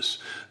balances,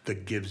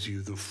 that gives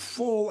you the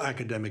full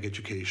academic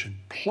education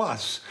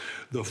plus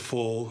the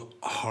full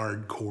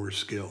hardcore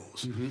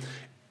skills.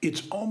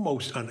 It's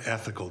almost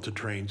unethical to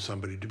train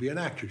somebody to be an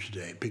actor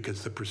today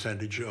because the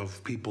percentage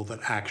of people that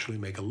actually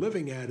make a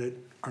living at it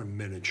are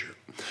miniature.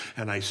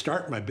 And I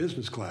start my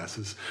business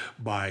classes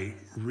by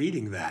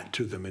reading that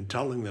to them and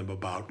telling them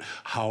about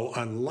how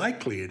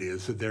unlikely it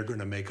is that they're going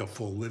to make a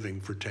full living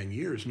for 10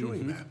 years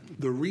doing that.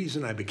 The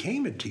reason I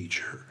became a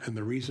teacher, and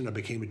the reason I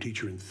became a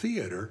teacher in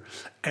theater,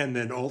 and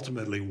then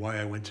ultimately why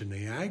I went to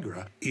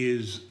Niagara,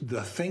 is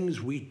the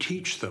things we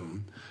teach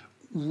them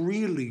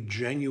really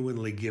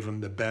genuinely give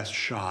them the best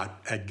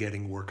shot at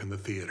getting work in the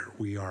theater.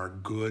 We are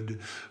good,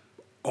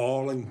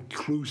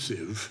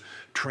 all-inclusive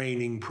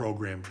training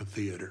program for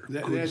theater.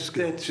 That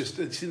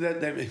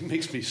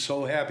makes me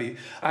so happy.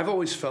 I've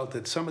always felt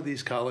that some of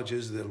these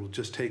colleges that will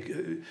just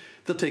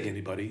they'll take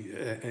anybody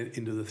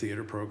into the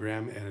theater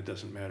program, and it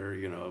doesn't matter,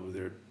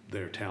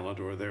 their talent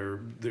or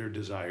their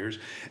desires,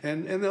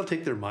 and they'll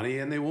take their money,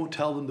 and they won't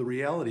tell them the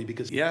reality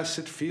because yes,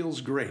 it feels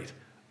great.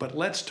 But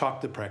let's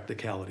talk the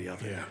practicality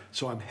of it. Yeah.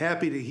 So I'm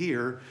happy to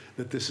hear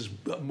that this is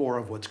more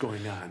of what's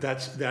going on.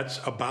 That's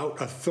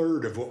about a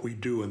third of what we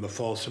do in the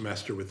fall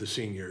semester with the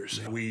seniors.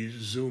 We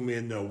zoom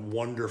in a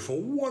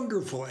wonderful,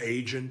 wonderful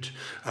agent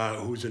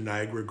who's a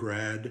Niagara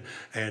grad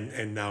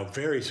and now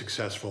very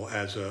successful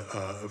as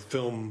a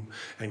film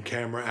and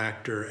camera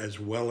actor as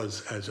well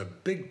as a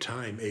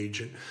big-time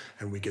agent.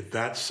 And we get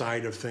that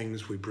side of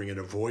things. We bring in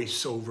a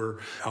voiceover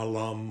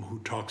alum who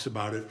talks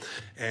about it.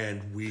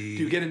 And we...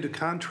 Do you get into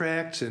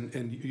contracts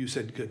and you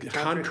said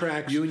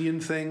contracts,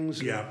 union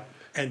things? Yeah.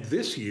 And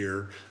this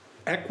year,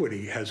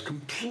 Equity has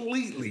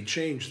completely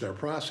changed their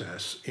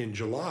process in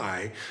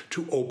July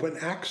to open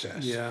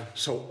access. Yeah.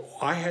 So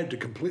I had to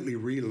completely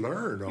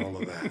relearn all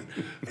of that.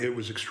 It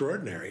was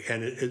extraordinary.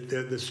 And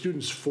the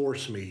students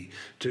force me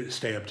to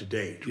stay up to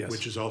date, Yes.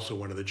 which is also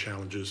one of the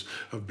challenges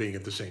of being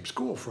at the same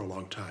school for a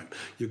long time.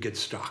 You get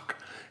stuck,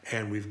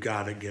 and we've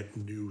got to get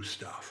new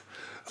stuff.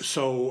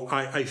 So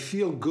I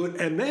feel good.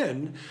 And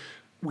then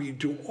we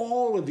do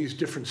all of these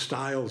different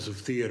styles of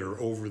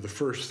theater over the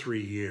first 3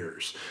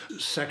 years.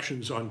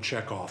 Sections on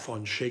Chekhov,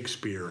 on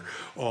Shakespeare,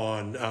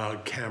 on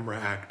camera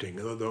acting,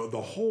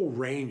 the whole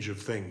range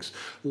of things.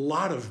 A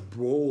lot of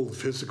bold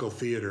physical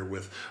theater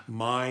with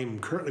mime.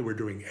 Currently we're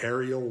doing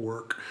aerial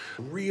work.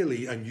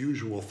 Really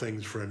unusual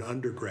things for an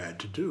undergrad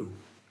to do.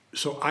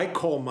 So I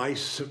call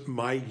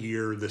my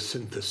year the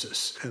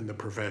synthesis and the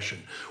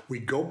profession. We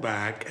go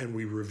back and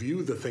we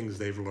review the things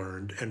they've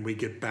learned, and we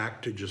get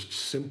back to just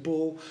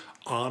simple,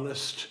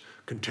 honest,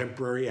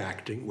 contemporary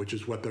acting, which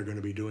is what they're going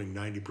to be doing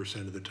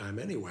 90% of the time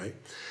anyway.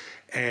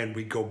 And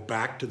we go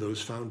back to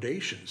those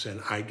foundations,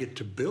 and I get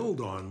to build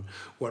on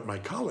what my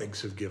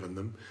colleagues have given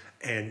them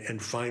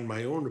and find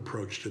my own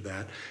approach to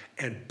that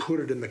and put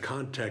it in the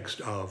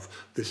context of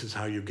this is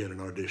how you get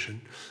an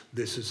audition.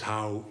 This is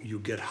how you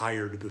get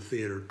hired at the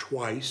theater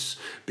twice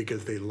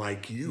because they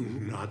like you,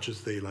 not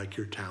just they like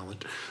your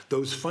talent.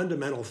 Those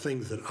fundamental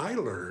things that I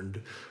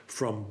learned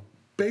from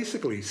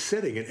basically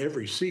sitting in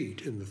every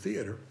seat in the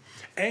theater,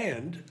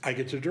 and I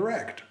get to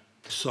direct.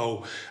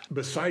 So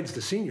besides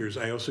the seniors,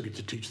 I also get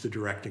to teach the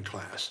directing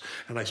class.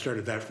 And I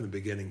started that from the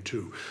beginning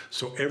too.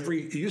 So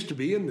it used to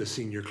be in the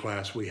senior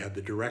class, we had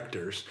the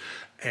directors,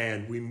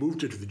 and we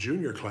moved it to the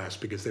junior class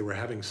because they were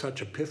having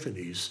such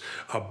epiphanies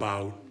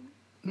about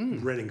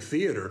renting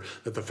theater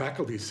that the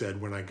faculty said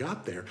when I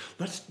got there,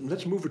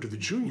 let's move it to the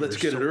juniors. Let's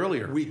get it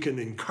earlier. We can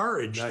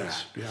encourage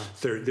Nice. that.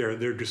 Yeah.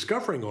 They're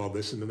discovering all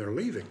this and then they're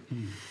leaving.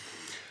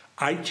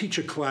 I teach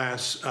a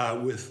class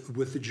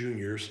with the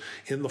juniors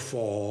in the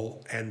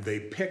fall, and they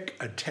pick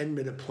a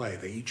 10-minute play.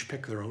 They each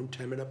pick their own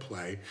 10-minute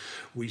play.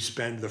 We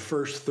spend the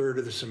first third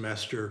of the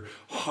semester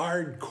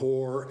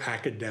hardcore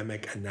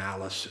academic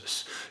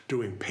analysis,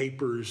 doing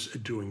papers,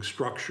 doing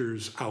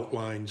structures,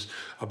 outlines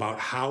about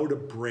how to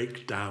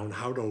break down,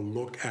 how to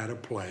look at a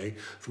play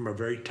from a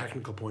very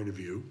technical point of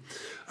view.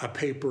 A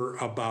paper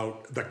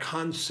about the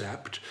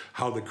concept,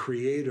 how the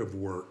creative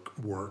work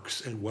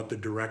works, and what the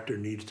director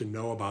needs to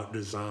know about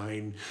design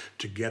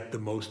to get the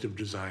most of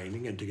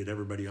designing and to get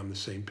everybody on the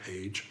same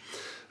page.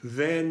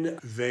 Then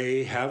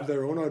they have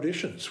their own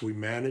auditions. We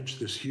manage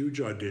this huge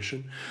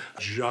audition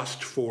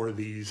just for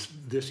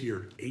this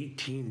year,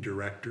 18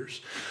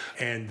 directors,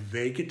 and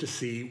they get to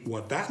see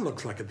what that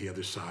looks like at the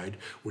other side,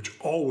 which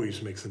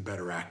always makes them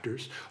better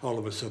actors. All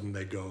of a sudden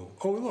they go,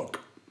 oh, look,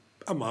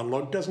 a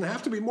monologue doesn't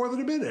have to be more than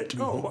a minute.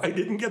 Oh, I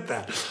didn't get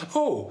that.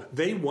 Oh,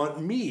 they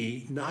want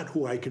me, not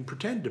who I can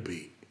pretend to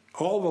be.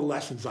 All the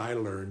lessons I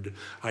learned,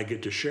 I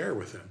get to share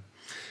with them.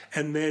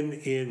 And then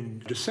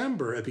in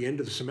December, at the end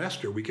of the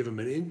semester, we give them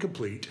an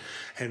incomplete.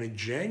 And in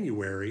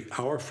January,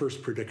 our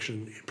first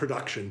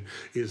production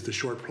is the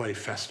Short Play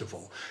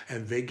Festival.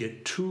 And they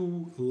get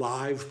 2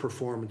 live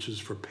performances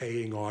for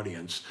paying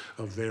audience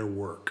of their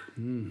work.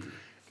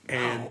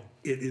 And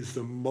it is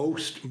the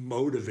most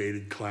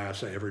motivated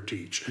class I ever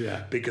teach,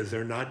 because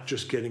they're not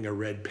just getting a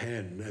red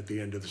pen at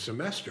the end of the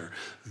semester.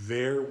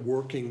 They're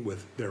working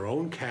with their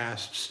own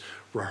casts,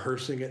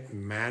 rehearsing it,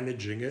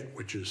 managing it,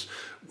 which is,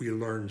 we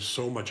learn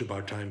so much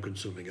about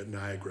time-consuming at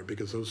Niagara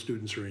because those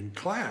students are in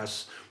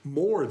class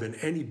more than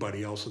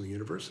anybody else in the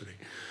university.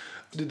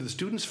 Did the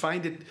students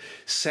find it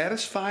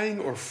satisfying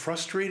or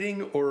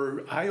frustrating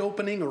or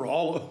eye-opening or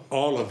all of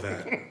All of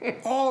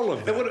that. All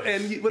of that.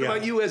 And what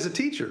about you as a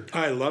teacher?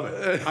 I love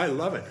it. I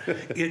love it.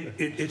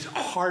 It's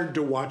hard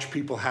to watch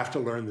people have to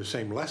learn the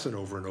same lesson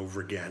over and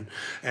over again.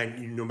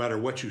 And no matter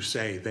what you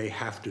say, they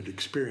have to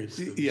experience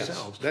it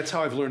themselves. Yes, that's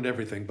how I've learned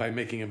everything, by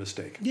making a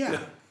mistake. Yeah.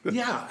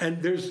 Yeah,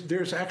 and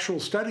there's actual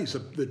studies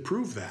that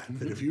prove that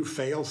if you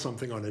fail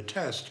something on a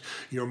test,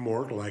 you're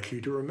more likely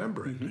to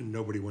remember it. And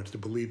nobody wants to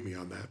believe me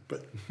on that,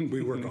 but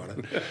we work on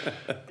it.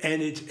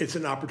 And it's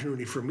an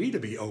opportunity for me to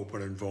be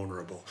open and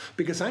vulnerable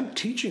because I'm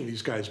teaching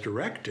these guys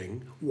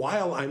directing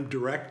while I'm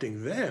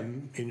directing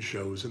them in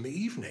shows in the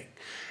evening.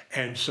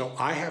 And so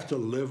I have to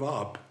live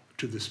up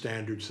to the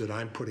standards that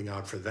I'm putting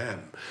out for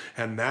them.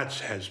 And that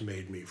has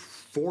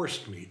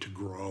forced me to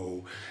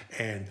grow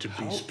and to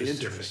be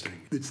specific.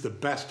 It's the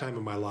best time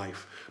of my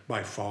life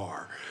by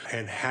far.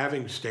 And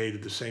having stayed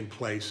at the same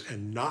place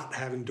and not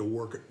having to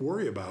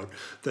worry about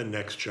the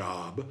next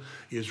job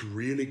is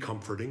really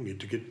comforting.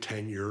 To get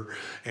tenure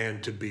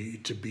and to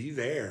be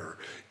there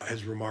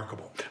is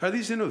remarkable. Are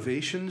these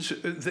innovations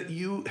that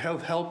you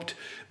have helped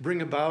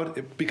bring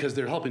about because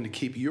they're helping to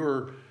keep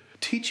your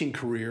teaching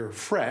career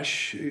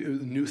fresh,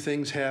 new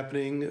things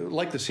happening,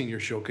 like the Senior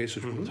Showcase,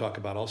 which we'll talk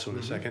about also in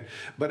a second.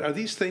 But are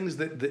these things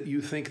that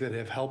you think that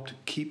have helped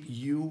keep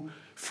you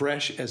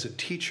fresh as a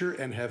teacher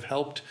and have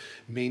helped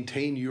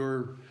maintain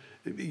your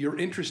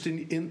interest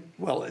in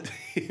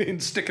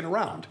sticking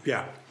around?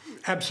 Yeah.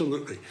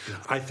 Absolutely.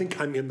 I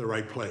think I'm in the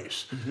right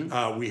place.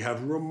 We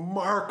have a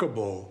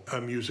remarkable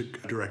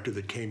music director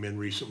that came in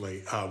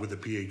recently with a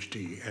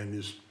PhD and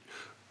is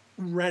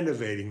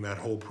renovating that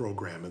whole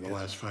program in the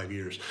last 5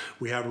 years.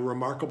 We have a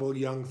remarkable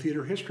young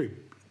theater history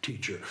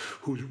teacher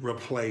who's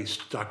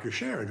replaced Dr.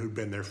 Sharon, who'd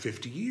been there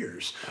 50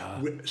 years.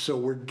 So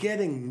we're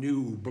getting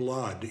new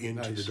blood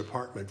into the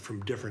department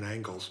from different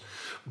angles.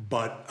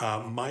 But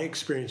my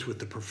experience with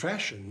the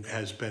profession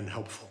has been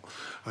helpful,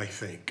 I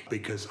think,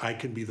 because I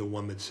can be the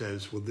one that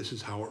says, well, this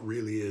is how it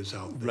really is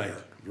out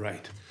there.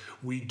 Right.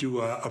 We do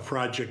a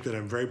project that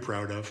I'm very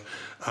proud of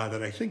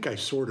that I think I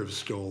sort of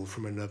stole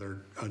from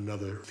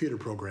another theater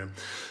program.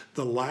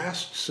 The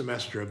last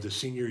semester of the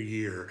senior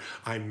year,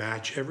 I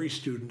match every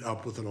student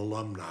up with an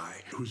alumni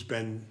who's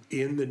been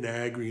in the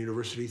Niagara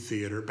University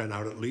Theater, been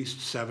out at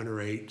least 7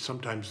 or 8,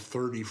 sometimes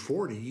 30,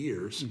 40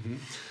 years.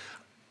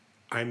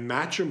 I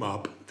match them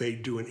up. They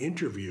do an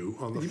interview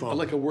on the phone.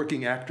 Like a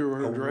working actor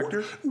or a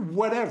director?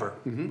 Whatever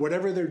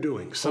they're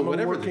doing. Some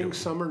are working,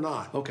 some are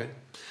not. Okay.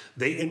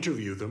 They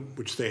interview them,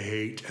 which they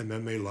hate, and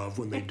then they love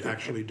when they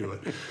actually do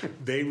it.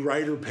 They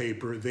write a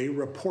paper, they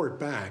report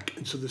back,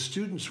 and so the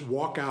students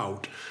walk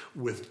out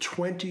with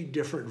 20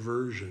 different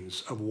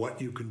versions of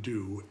what you can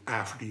do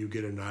after you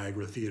get a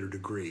Niagara Theater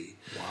degree.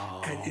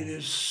 Wow. And it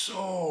is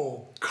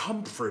so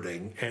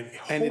comforting and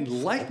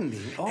enlightening.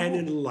 And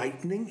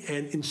enlightening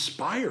and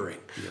inspiring.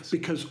 Yes.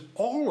 Because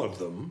all of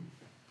them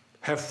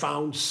have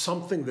found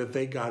something that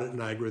they got at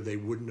Niagara they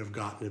wouldn't have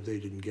gotten if they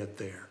didn't get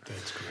there.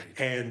 That's great.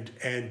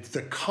 And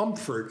the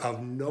comfort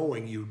of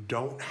knowing you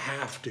don't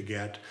have to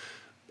get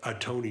a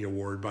Tony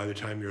Award by the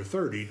time you're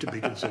 30 to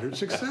be considered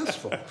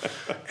successful.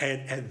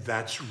 And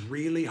that's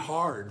really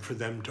hard for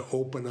them to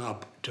open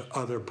up to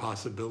other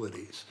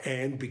possibilities.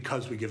 And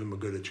because we give them a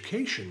good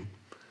education,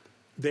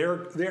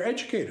 they're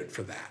educated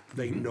for that.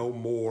 They know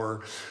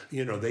more.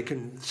 They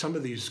can. Some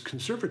of these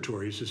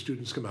conservatories, the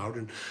students come out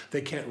and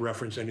they can't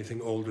reference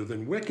anything older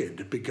than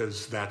Wicked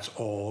because that's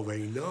all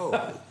they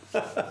know.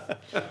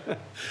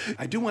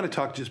 I do want to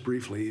talk just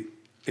briefly.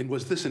 And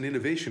was this an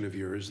innovation of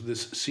yours,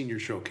 this Senior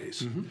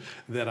Showcase,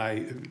 that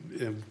I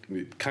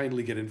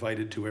kindly get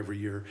invited to every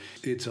year?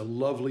 It's a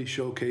lovely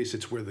showcase.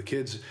 It's where the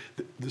kids,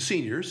 the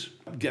seniors,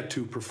 get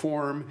to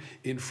perform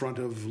in front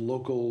of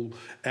local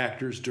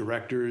actors,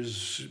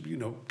 directors,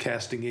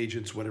 casting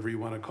agents, whatever you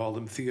want to call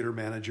them, theater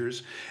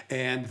managers,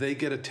 and they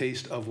get a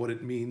taste of what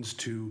it means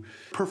to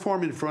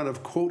perform in front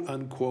of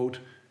quote-unquote,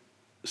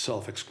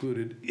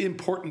 self-excluded,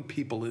 important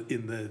people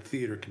in the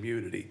theater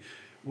community.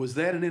 Was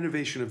that an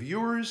innovation of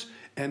yours,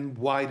 and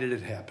why did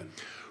it happen?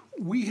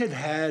 We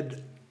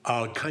had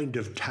a kind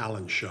of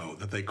talent show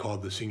that they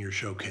called the Senior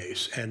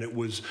Showcase, and it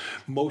was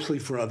mostly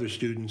for other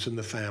students and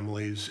the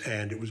families,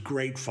 and it was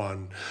great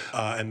fun,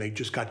 and they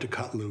just got to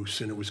cut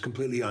loose, and it was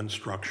completely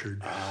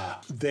unstructured.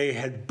 They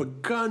had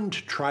begun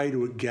to try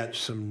to get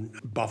some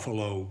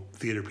Buffalo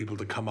theater people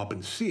to come up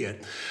and see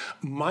it.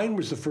 Mine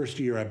was the first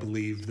year, I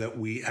believe, that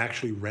we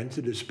actually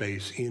rented a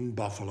space in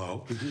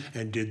Buffalo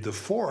and did the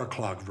 4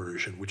 o'clock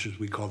version, which is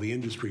we call the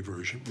industry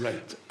version. Right.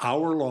 It's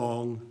hour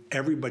long.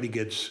 Everybody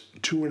gets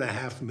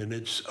 2.5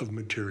 minutes of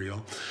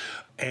material.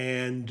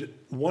 And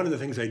one of the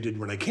things I did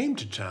when I came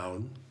to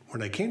town,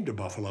 when I came to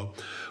Buffalo,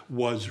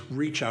 was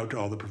reach out to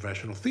all the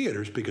professional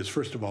theaters because,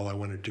 first of all, I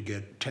wanted to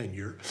get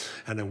tenure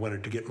and I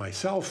wanted to get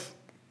myself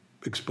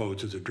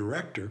exposed as a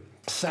director.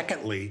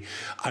 Secondly,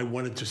 I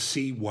wanted to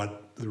see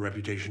what the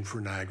reputation for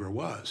Niagara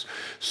was.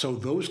 So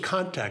those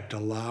contacts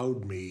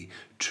allowed me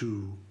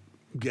to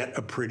get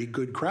a pretty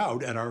good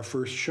crowd at our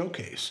first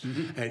showcase.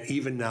 And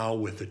even now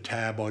with the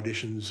tab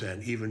auditions,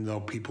 and even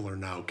though people are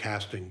now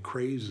casting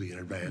crazy in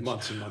advance,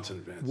 months and months in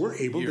advance, we're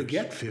able to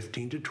get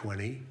 15 to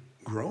 20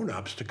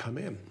 grown-ups to come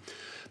in.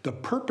 The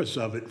purpose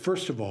of it,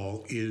 first of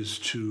all, is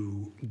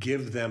to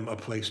give them a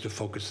place to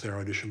focus their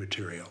audition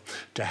material,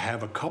 to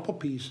have a couple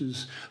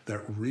pieces that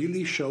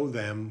really show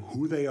them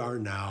who they are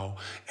now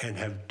and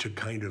have to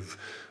kind of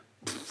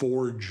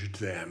forged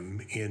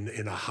them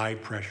in a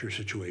high-pressure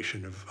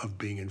situation of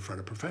being in front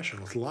of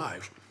professionals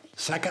live.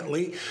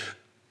 Secondly,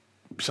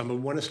 some of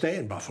them want to stay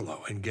in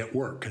Buffalo and get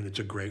work, and it's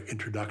a great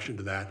introduction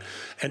to that.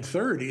 And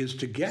third is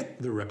to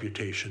get the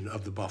reputation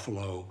of the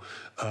Buffalo,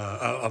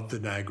 of the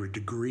Niagara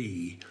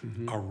degree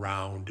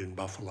around in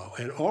Buffalo.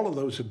 And all of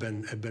those have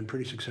been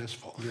pretty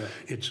successful. Yeah.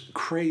 It's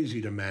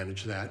crazy to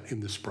manage that in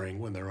the spring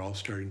when they're all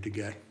starting to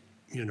get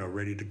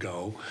ready to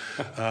go.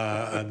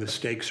 The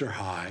stakes are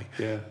high.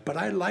 Yeah. But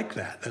I like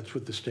that. That's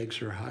what the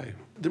stakes are high.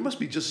 There must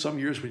be just some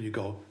years when you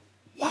go,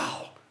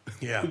 wow,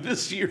 Yeah.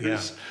 this year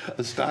is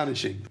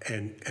astonishing.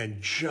 And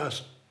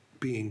just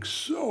being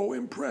so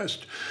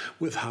impressed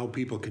with how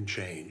people can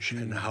change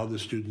and how the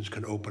students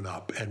can open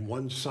up. And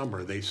one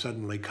summer they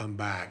suddenly come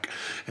back,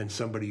 and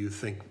somebody you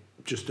think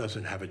just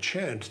doesn't have a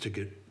chance to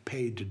get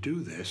paid to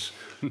do this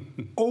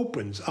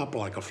opens up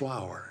like a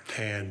flower.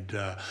 And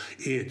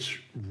it's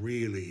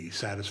really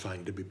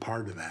satisfying to be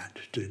part of that,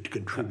 to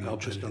contribute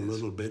just a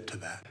little bit to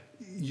that.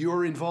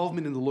 Your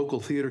involvement in the local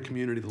theater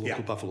community, the local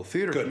Yeah. Buffalo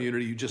theater Good.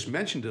 community, you just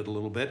mentioned it a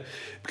little bit,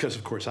 because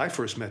of course I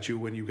first met you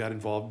when you got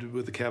involved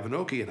with the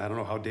Kavinoki, and I don't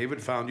know how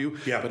David found you,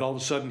 Yeah. but all of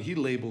a sudden he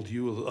labeled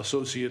you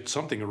associate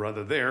something or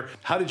other there.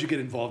 How did you get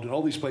involved in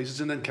all these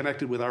places and then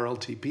connected with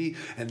RLTP?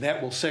 And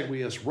that will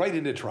segue us right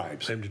into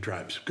Tribes. Same to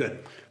Tribes.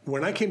 Good.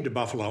 When I came to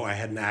Buffalo, I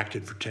hadn't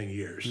acted for 10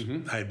 years.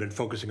 I had been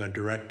focusing on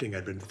directing,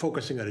 I'd been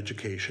focusing on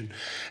education,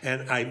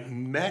 and I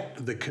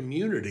met the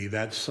community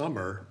that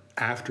summer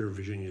after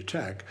Virginia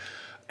Tech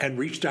and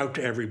reached out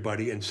to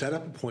everybody and set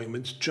up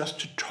appointments just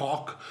to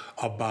talk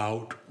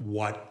about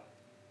what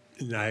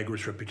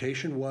Niagara's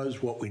reputation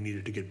was, what we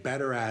needed to get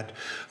better at,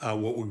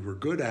 what we were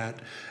good at,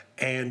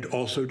 and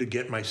also to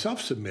get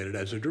myself submitted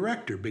as a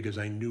director, because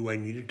I knew I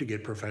needed to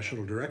get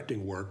professional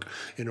directing work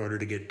in order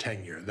to get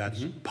tenure.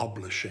 That's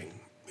publishing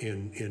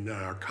in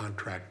our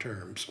contract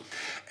terms.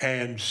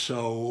 And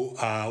so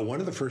one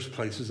of the first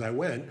places I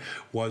went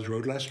was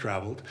Road Less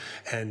Traveled,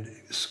 and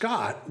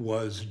Scott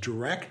was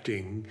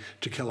directing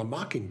To Kill a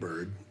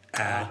Mockingbird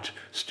at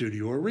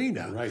Studio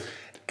Arena. Right.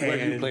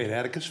 Where you played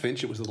Atticus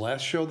Finch. It was the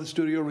last show that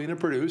Studio Arena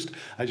produced.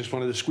 I just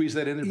wanted to squeeze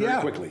that in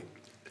very quickly.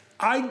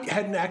 I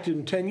hadn't acted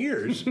in 10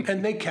 years,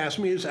 and they cast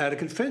me as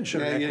Atticus Finch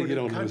on an You equity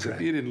don't lose it.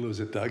 contract. You didn't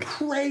lose it, Doug.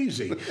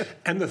 Crazy.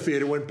 And the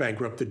theater went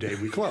bankrupt the day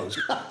we closed.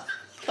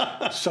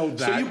 So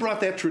you brought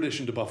that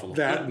tradition to Buffalo.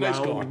 that Nice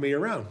wound going. me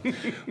around.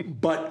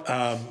 But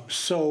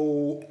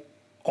so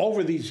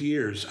over these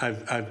years,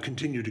 I've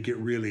continued to get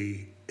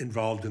really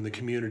involved in the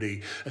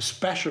community,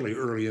 especially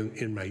early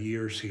in my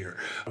years here.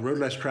 Road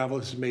Less Travel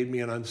has made me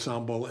an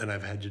ensemble, and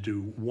I've had to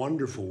do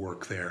wonderful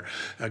work there,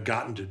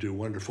 gotten to do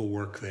wonderful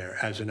work there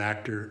as an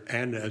actor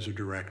and as a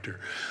director.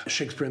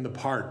 Shakespeare in the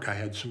Park, I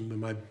had some of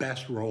my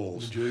best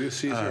roles. Julius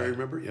Caesar, I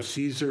remember. Yep.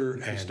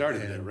 Caesar and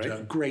started there,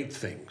 right? Great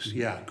things.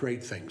 Yeah,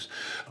 great things.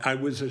 I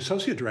was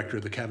associate director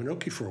of the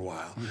Kavinoki for a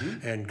while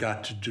and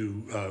got to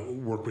do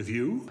work with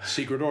you.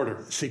 Secret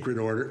Order. Secret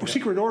Order. Oh,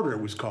 Secret Order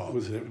it was called.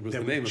 Was the Then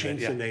name we of it,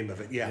 changed yeah. the name of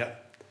it, yeah. Yeah.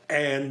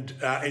 And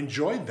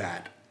enjoyed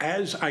that.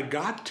 As I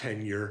got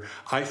tenure,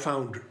 I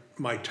found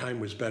my time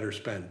was better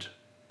spent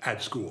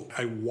at school.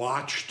 I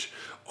watched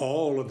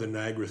all of the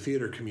Niagara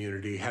theater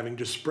community having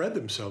to spread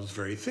themselves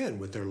very thin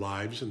with their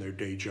lives and their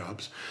day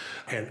jobs.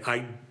 And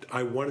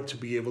I wanted to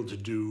be able to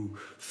do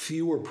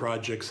fewer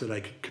projects that I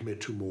could commit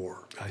to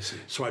more. I see.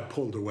 So I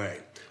pulled away.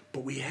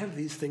 But we have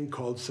these things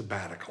called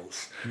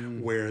sabbaticals,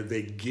 where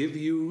they give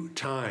you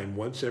time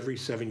once every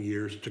 7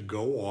 years to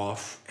go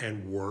off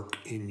and work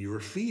in your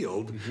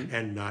field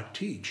and not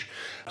teach.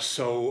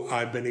 So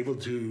I've been able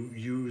to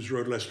use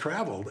Road Less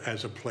Traveled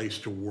as a place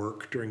to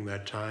work during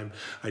that time.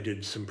 I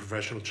did some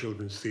professional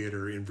children's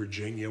theater in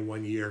Virginia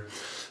one year.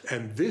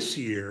 And this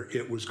year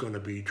it was going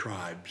to be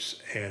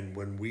Tribes. And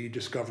when we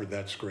discovered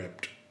that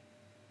script,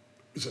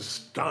 it was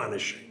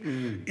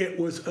astonishing. It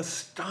was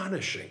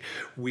astonishing.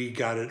 We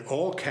got it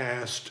all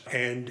cast,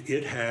 and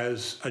it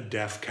has a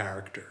deaf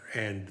character.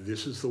 And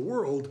this is the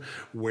world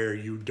where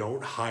you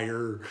don't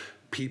hire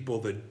people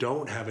that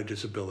don't have a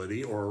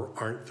disability or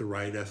aren't the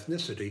right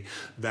ethnicity.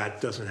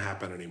 That doesn't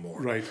happen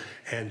anymore. Right.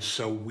 And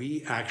so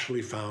we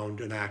actually found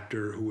an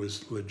actor who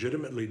was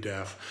legitimately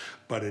deaf,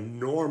 but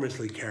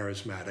enormously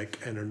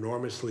charismatic and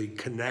enormously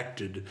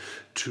connected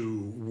to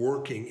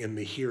working in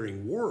the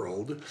hearing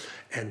world.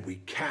 And we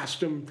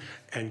cast him,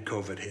 and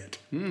COVID hit,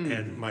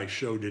 and my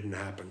show didn't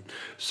happen.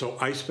 So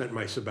I spent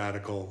my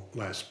sabbatical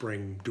last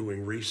spring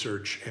doing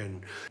research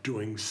and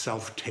doing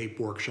self-tape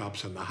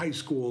workshops in the high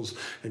schools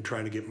and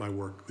trying to get my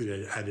work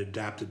that I'd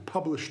adapted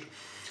published.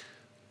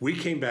 We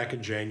came back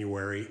in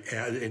January,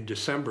 in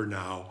December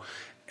now,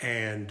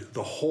 and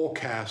the whole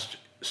cast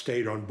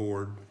stayed on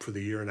board for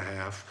the year and a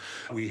half.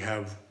 We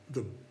have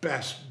the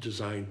best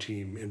design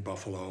team in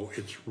Buffalo.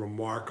 It's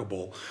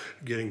remarkable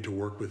getting to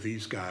work with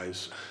these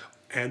guys.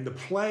 And the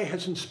play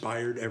has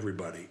inspired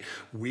everybody.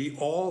 We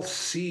all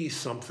see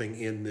something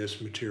in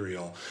this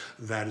material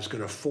that is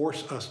going to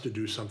force us to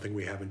do something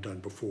we haven't done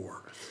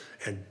before.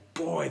 And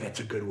boy,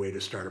 that's a good way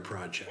to start a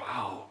project.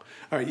 Wow.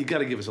 All right, you got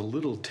to give us a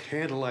little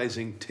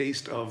tantalizing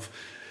taste of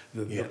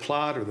the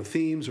plot or the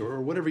themes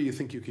or whatever you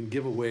think you can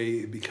give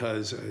away,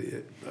 because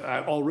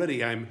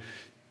I'm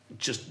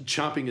just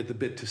chomping at the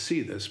bit to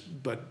see this,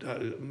 but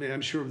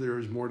I'm sure there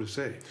is more to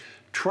say.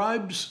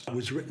 Tribes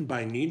was written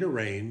by Nina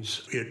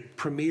Raines. It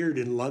premiered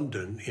in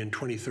London in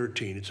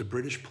 2013. It's a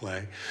British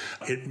play.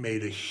 It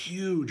made a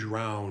huge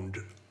round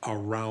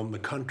around the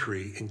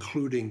country,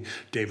 including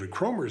David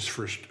Cromer's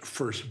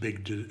first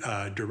big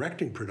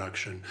directing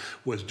production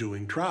was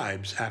doing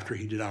Tribes after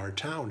he did Our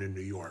Town in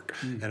New York,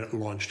 and it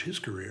launched his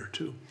career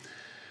too.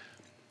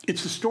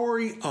 It's the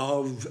story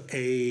of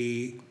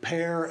a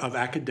pair of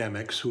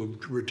academics who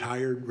have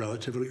retired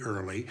relatively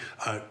early,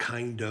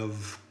 kind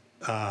of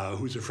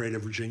Who's Afraid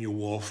of Virginia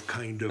Woolf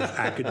kind of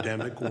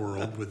academic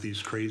world with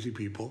these crazy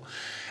people.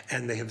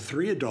 And they have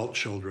 3 adult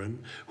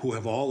children who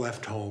have all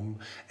left home,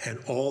 and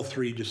all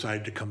 3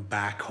 decide to come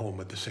back home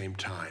at the same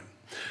time.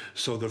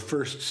 So the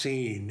first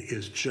scene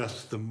is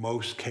just the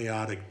most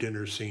chaotic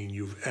dinner scene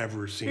you've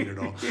ever seen at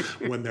all,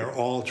 when they're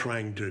all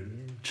trying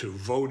to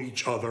vote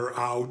each other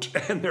out,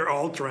 and they're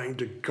all trying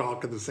to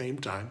talk at the same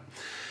time.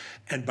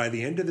 And by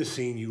the end of the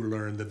scene, you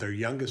learn that their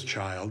youngest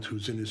child,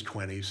 who's in his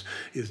 20s,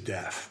 is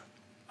deaf.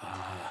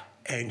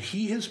 And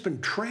he has been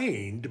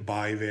trained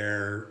by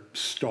their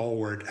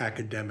stalwart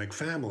academic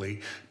family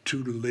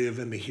to live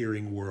in the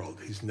hearing world.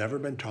 He's never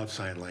been taught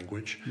sign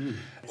language.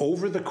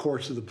 Over the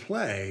course of the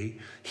play,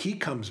 he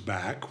comes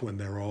back when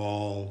they're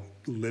all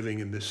living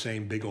in the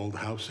same big old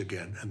house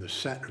again, and the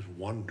set is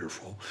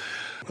wonderful.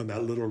 On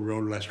that little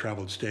road less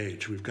traveled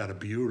stage, we've got a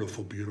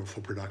beautiful,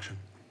 beautiful production.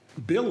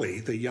 Billy,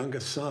 the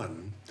youngest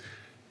son,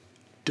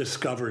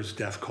 discovers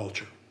deaf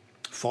culture,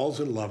 falls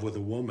in love with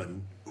a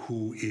woman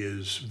who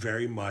is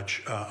very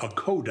much a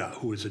coda,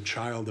 who is a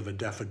child of a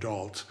deaf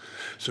adult.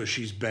 So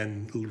she's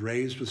been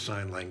raised with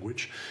sign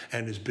language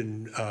and has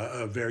been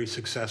a very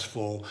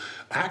successful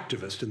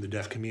activist in the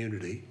deaf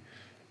community.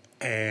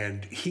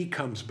 And he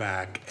comes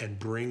back and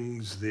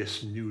brings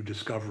this new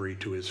discovery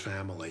to his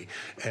family,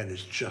 and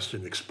it's just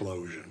an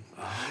explosion.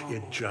 Oh.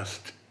 It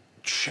just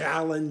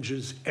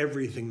challenges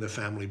everything the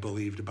family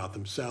believed about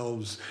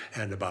themselves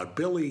and about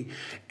Billy,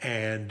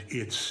 and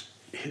it's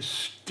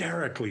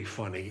hysterically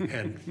funny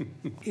and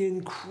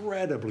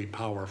incredibly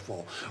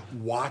powerful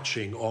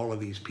watching all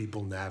of these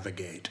people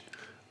navigate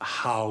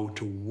how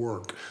to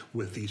work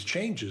with these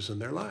changes in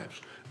their lives.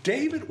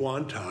 David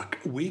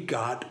Wontok, we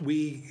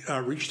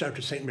reached out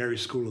to St. Mary's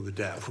School of the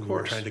Deaf when we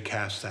were trying to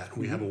cast that.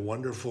 We have a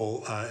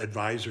wonderful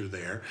advisor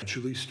there,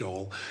 Julie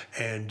Stoll,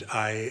 and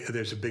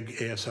there's a big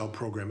ASL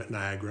program at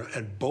Niagara,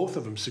 and both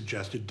of them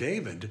suggested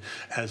David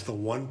as the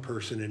one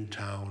person in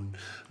town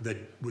that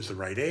was the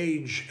right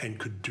age and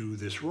could do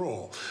this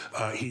role.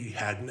 He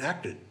hadn't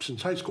acted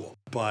since high school,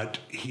 but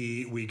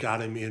we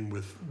got him in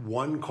with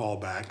one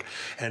callback,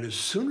 and as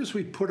soon as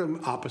we put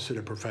him opposite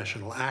a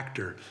professional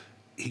actor,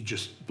 he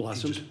just blew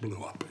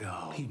up.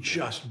 Oh, he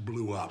just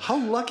blew up. How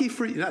lucky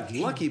for you, not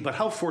lucky, but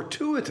how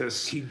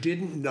fortuitous. He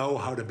didn't know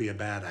how to be a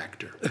bad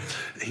actor.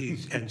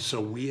 And so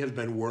we have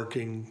been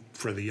working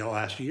for the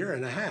last year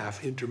and a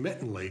half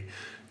intermittently,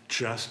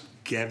 just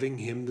giving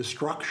him the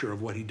structure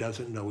of what he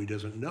doesn't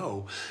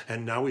know.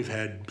 And now we've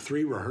had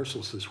 3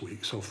 rehearsals this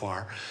week so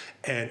far,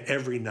 and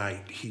every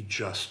night he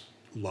just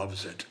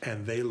loves it,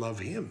 and they love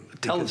him.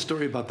 Tell the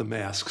story about the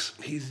masks.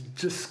 He's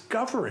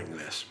discovering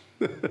this.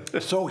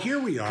 So here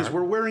we are. Because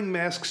we're wearing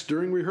masks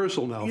during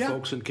rehearsal now,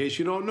 folks, in case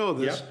you don't know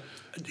this.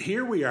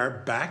 Here we are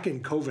back in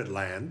COVID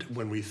land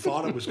when we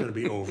thought it was going to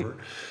be over,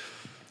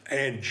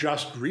 and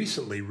just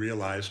recently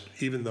realized,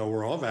 even though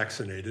we're all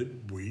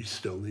vaccinated, we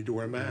still need to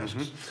wear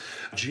masks.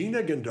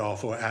 Gina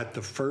Gandolfo at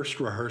the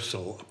first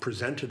rehearsal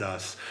presented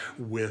us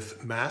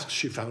with masks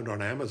she found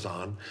on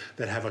Amazon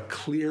that have a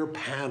clear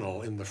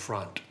panel in the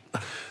front.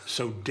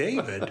 So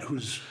David,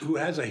 who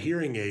has a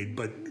hearing aid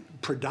but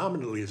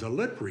predominantly as a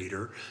lip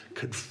reader,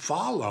 could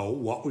follow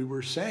what we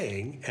were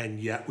saying, and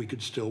yet we could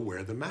still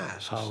wear the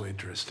masks. How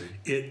interesting.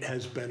 It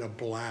has been a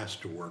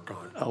blast to work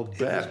on. I'll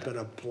bet. It has been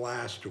a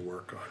blast to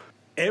work on.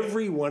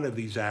 Every one of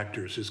these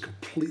actors is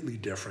completely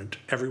different.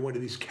 Every one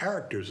of these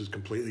characters is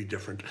completely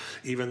different,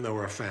 even though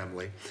we're a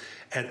family.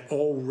 And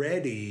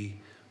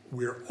already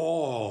we're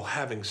all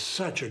having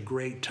such a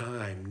great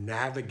time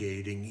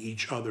navigating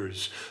each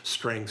other's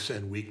strengths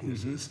and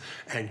weaknesses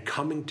and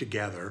coming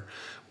together.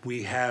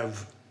 We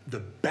have the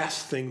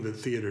best thing that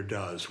theater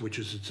does, which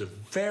is it's a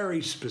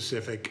very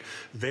specific,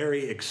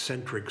 very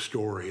eccentric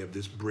story of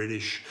this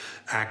British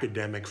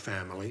academic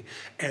family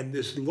and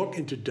this look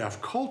into deaf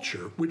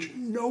culture, which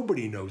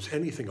nobody knows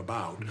anything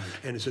about,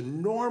 and it's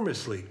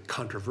enormously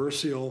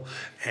controversial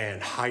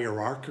and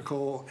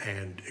hierarchical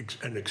and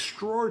an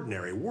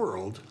extraordinary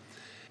world.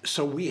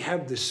 So we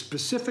have this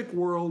specific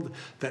world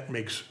that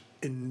makes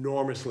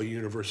enormously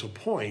universal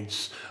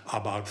points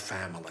about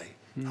family,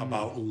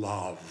 about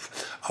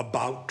love,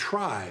 about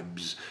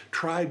tribes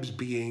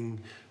being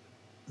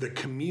the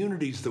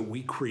communities that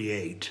we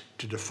create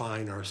to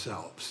define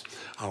ourselves,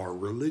 our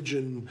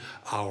religion,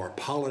 our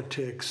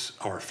politics,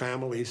 our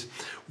families.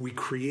 We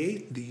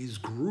create these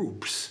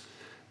groups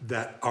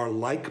that are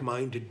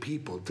like-minded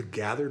people to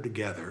gather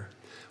together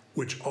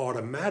which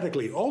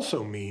automatically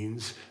also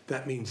means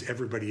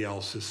everybody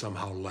else is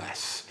somehow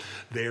less.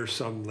 They're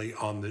suddenly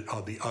on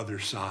the other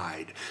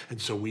side. And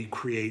so we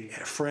create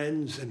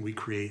friends and we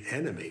create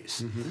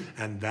enemies.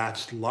 And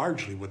that's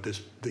largely what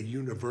the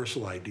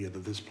universal idea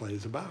that this play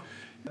is about.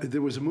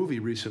 There was a movie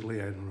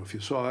recently, I don't know if you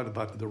saw it,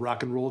 about the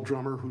rock and roll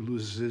drummer who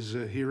loses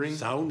his hearing.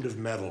 Sound of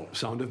Metal.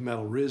 Sound of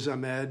Metal, Riz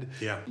Ahmed.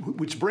 Yeah.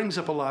 Which brings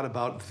up a lot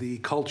about the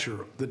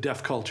culture, the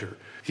deaf culture.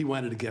 He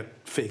wanted to get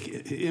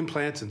fake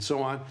implants and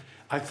so on.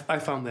 I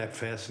found that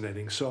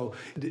fascinating. So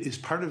is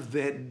part of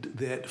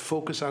that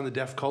focus on the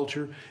deaf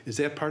culture, is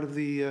that part of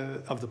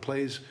the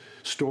play's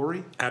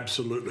story?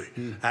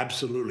 Absolutely.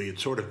 Absolutely.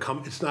 It's sort of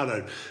it's not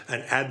an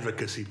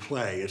advocacy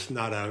play. It's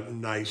not a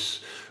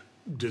nice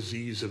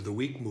disease of the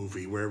week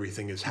movie where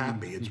everything is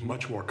happy. It's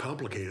much more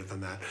complicated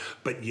than that.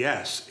 But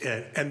yes,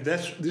 and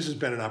this has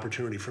been an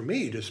opportunity for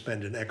me to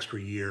spend an extra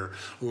year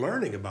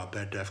learning about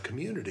that deaf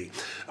community.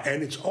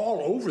 And it's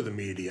all over the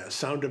media.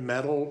 Sound of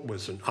Metal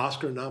was an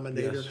Oscar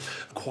nominator. Yes.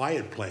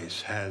 Quiet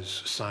Place has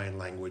sign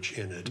language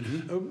in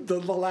it. The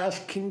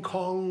last King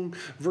Kong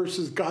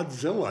versus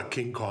Godzilla,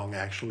 King Kong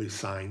actually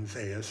signs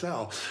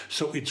ASL.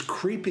 So it's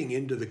creeping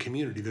into the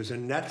community. There's a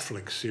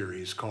Netflix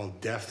series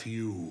called Deaf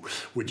U,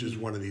 which is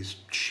one of these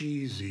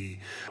cheesy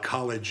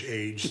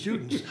college-age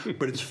students,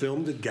 but it's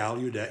filmed at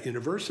Gallaudet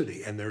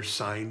University, and they're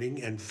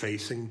signing and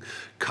facing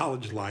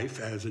college life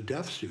as a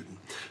deaf student.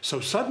 So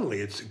suddenly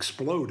it's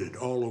exploded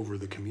all over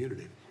the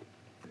community.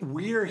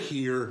 We're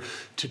here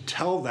to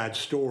tell that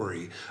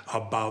story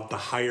about the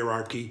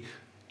hierarchy,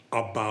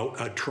 about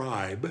a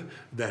tribe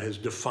that has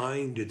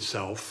defined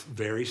itself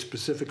very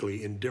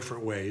specifically in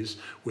different ways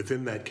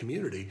within that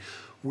community.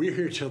 We're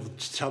here to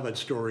tell that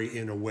story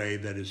in a way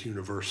that is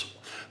universal,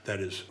 that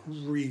is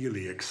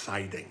really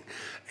exciting.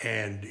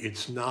 And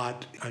it's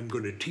not, I'm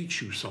going to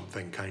teach you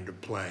something kind of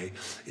play.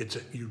 It's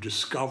you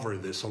discover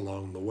this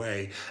along the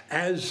way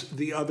as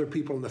the other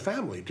people in the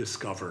family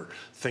discover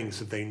things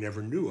that they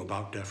never knew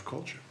about deaf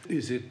culture.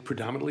 Is it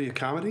predominantly a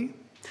comedy?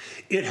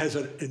 It has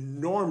an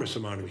enormous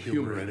amount of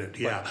humor in it,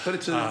 yeah. But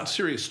it's a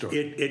serious story.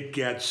 It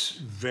gets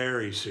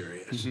very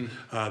serious.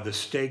 The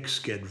stakes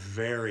get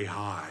very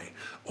high,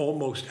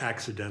 almost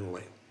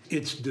accidentally.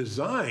 It's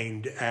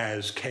designed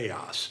as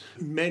chaos.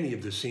 Many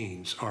of the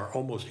scenes are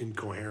almost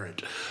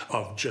incoherent,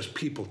 of just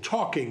people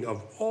talking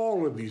of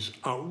all of these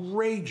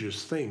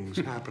outrageous things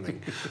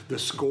happening. The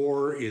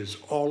score is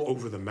all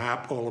over the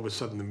map. All of a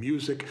sudden, the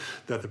music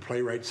that the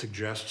playwright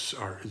suggests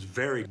is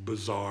very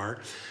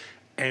bizarre.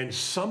 And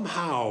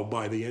somehow,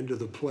 by the end of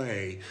the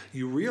play,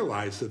 you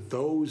realize that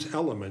those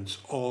elements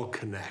all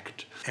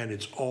connect. And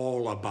it's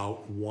all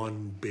about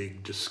one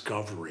big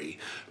discovery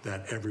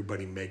that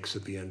everybody makes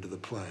at the end of the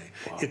play.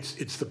 Wow.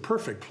 It's the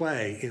perfect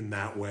play in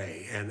that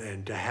way.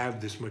 And to have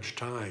this much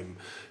time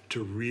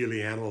to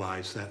really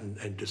analyze that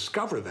and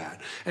discover that.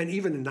 And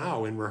even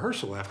now in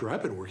rehearsal, after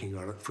I've been working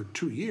on it for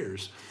 2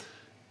 years,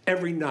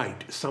 every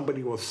night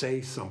somebody will say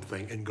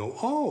something and go,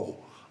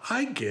 oh,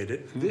 I get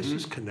it.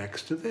 This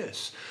connects to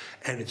this.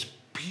 And it's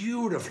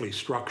beautifully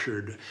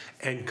structured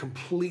and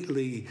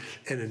completely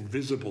an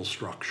invisible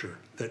structure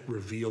that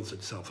reveals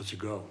itself as you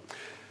go.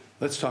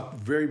 Let's talk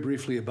very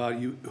briefly about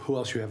you. Who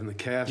else you have in the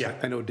cast? Yeah.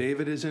 I know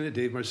David is in it,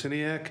 Dave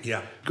Marciniak.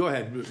 Yeah. Go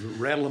ahead,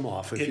 rattle them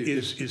off.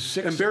 Is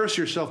 6... Embarrass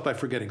yourself by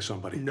forgetting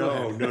somebody.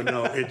 No.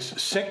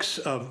 It's 6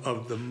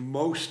 of the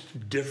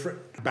most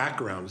different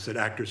backgrounds that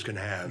actors can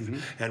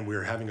have, and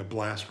we're having a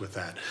blast with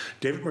that.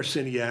 David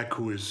Marciniak,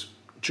 who is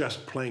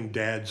just playing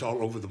dads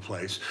all over the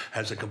place,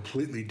 has a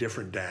completely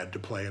different dad to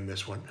play in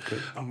this one.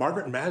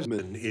 Margaret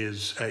Masman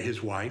is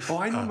his wife. Oh,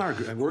 I know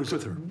Margaret. I worked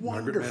with her.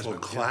 Wonderful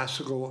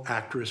classical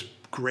actress,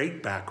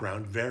 great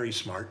background, very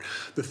smart.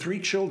 The 3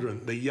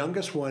 children, the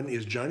youngest one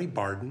is Johnny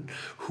Barden,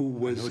 who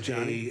was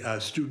a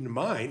student of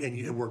mine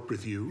and worked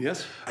with you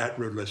at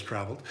Road Less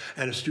Traveled,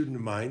 and a student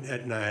of mine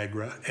at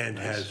Niagara, and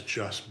has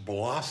just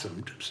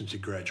blossomed since he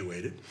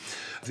graduated.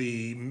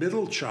 The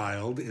middle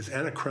child is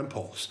Anna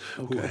Krempholz,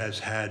 who has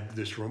had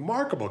this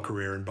remarkable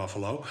career in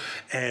Buffalo,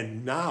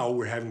 and now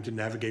we're having to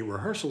navigate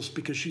rehearsals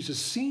because she's a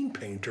scene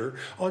painter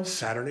on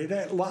Saturday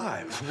Night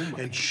Live,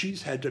 and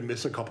she's had to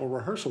miss a couple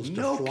rehearsals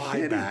to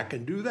fly back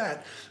and do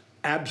that.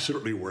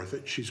 Absolutely worth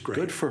it. She's great.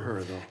 Good for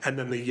her, though. And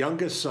then the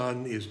youngest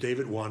son is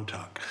David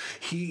Wantuck.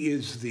 He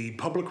is the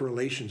public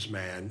relations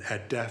man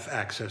at Deaf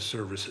Access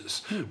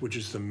Services, which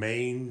is the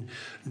main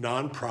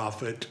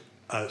nonprofit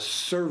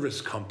service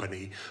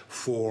company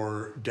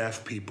for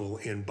deaf people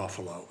in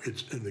Buffalo.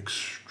 It's an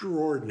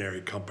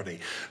extraordinary company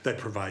that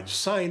provides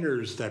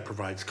signers, that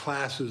provides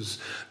classes,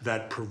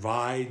 that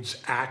provides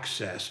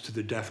access to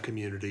the deaf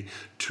community,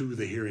 to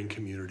the hearing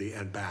community,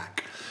 and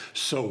back.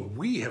 So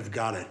we have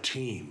got a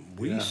team.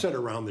 We sit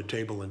around the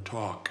table and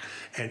talk,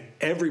 and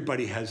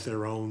everybody has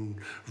their own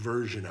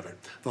version of it.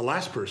 The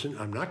last person,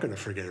 I'm not going to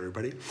forget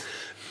everybody,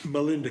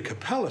 Melinda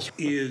Capellas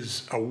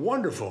is a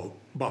wonderful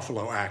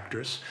Buffalo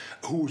actress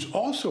who's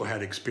also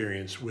had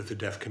experience with the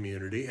deaf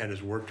community and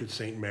has worked at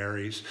St.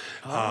 Mary's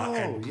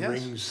and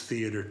brings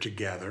theater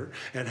together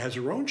and has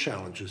her own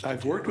challenges.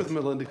 I've worked with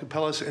Melinda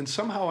Capellas, and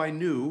somehow I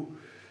knew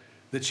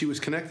that she was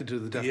connected to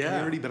the deaf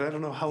community, but I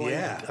don't know how I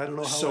don't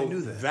know how I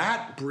knew that. So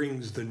that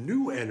brings the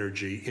new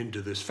energy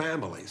into this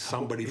family,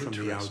 somebody from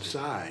the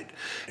outside.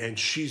 And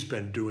she's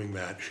been doing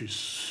that.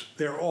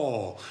 They're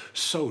all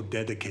so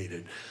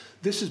dedicated.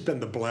 This has been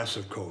the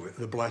blessing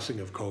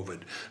of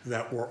COVID,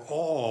 that we're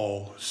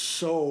all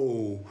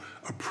so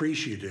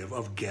appreciative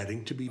of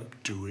getting to be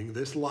doing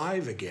this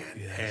live again.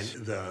 Yes.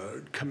 And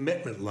the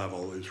commitment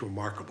level is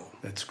remarkable.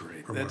 That's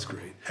great. Remarkable. That's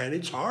great. And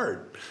it's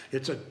hard.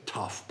 It's a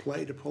tough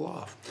play to pull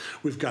off.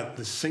 We've got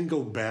the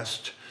single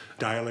best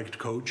dialect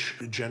coach,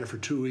 Jennifer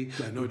Toohey,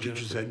 who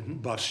teaches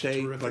at Buff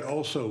State, but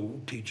also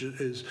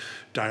is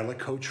dialect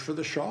coach for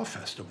the Shaw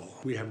Festival.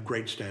 We have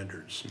great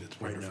standards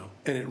right now.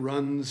 And it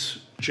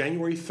runs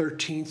January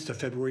 13th to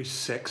February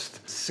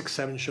 6th,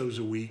 6-7 shows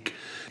a week.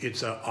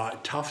 It's a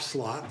tough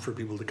slot for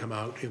people to come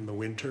out in the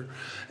winter,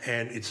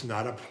 and it's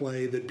not a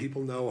play that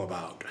people know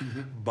about.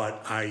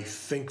 But I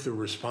think the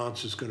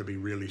response is going to be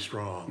really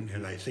strong,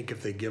 and I think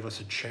if they give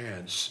us a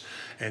chance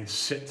and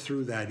sit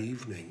through that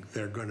evening,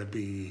 they're going to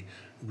be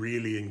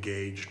really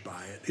engaged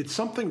by it. It's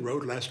something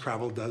Road Less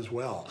Traveled does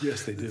well.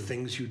 Yes, they do.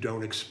 Things you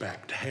don't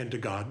expect. Hand to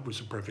God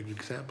was a perfect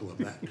example of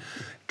that.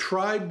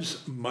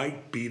 Tribes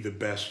might be the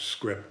best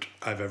script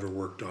I've ever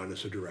worked on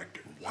as a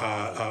director.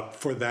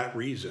 For that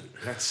reason.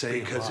 That's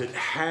saying because it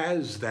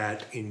has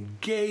that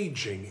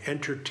engaging,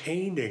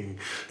 entertaining,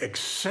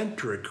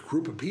 eccentric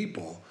group of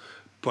people,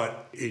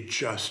 but it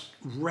just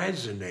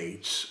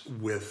resonates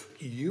with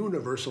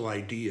universal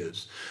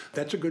ideas.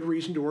 That's a good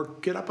reason to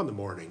get up in the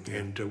morning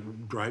and to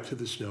drive through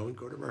the snow and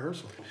go to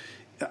rehearsal.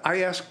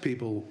 I ask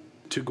people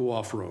to go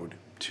off-road,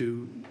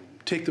 to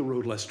take the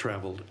road less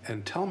traveled,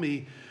 and tell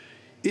me,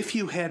 if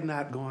you had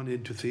not gone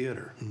into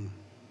theater,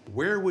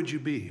 where would you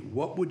be?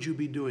 What would you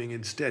be doing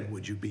instead?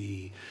 Would you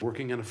be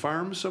working on a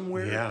farm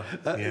somewhere?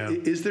 Yeah.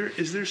 Is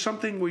there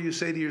something where you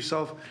say to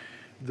yourself,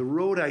 the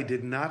road I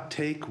did not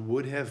take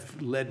would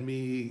have led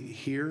me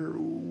here?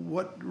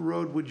 What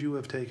road would you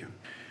have taken?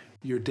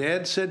 Your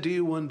dad said to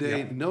you one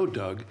day, no,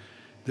 Doug,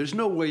 there's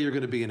no way you're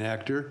going to be an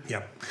actor.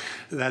 Yep.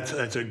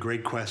 That's a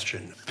great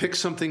question. Pick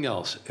something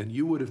else. And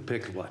you would have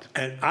picked what?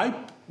 And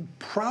I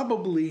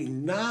probably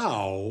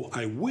now,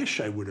 I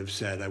wish I would have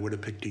said I would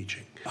have picked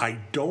teaching. I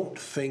don't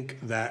think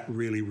that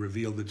really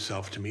revealed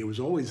itself to me. It was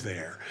always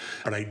there,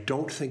 but I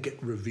don't think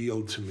it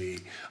revealed to me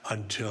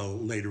until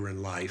later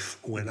in life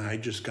when I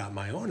just got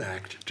my own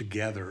act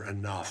together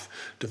enough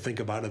to think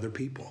about other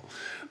people.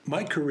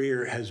 My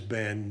career has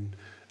been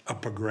a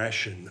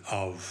progression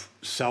of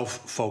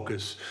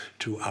self-focus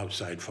to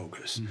outside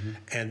focus.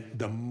 And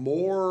the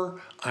more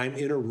I'm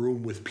in a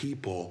room with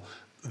people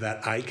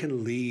that I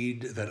can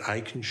lead, that I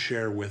can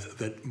share with,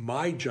 that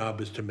my job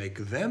is to make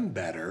them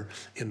better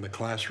in the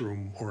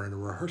classroom or in a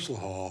rehearsal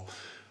hall,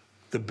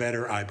 the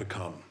better I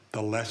become.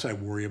 The less I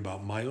worry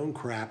about my own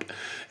crap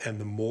and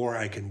the more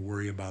I can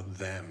worry about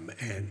them.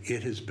 And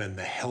it has been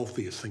the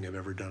healthiest thing I've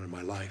ever done in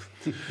my life.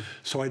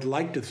 So I'd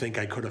like to think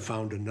I could have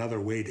found another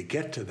way to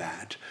get to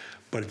that,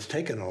 but it's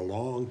taken a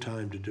long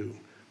time to do.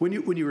 When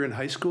you were in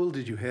high school,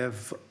 did you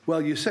have?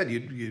 Well, you said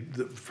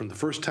from the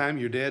first time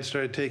your dad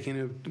started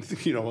taking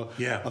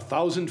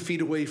 1,000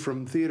 feet away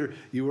from theater,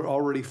 you were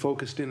already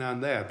focused in on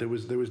that. There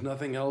was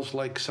nothing else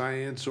like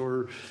science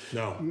or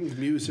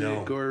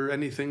music or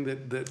anything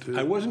that.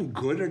 I wasn't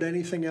good at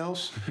anything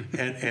else,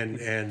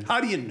 and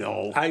how do you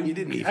know? You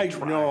didn't even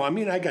try. No, I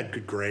mean I got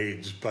good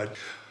grades, but.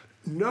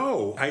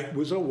 No, I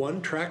was a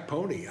one-track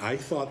pony. I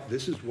thought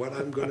this is what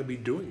I'm going to be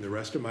doing the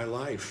rest of my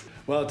life.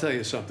 Well, I'll tell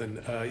you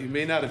something. You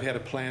may not have had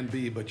a plan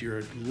B, but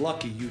you're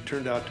lucky you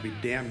turned out to be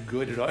damn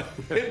good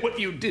at what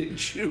you did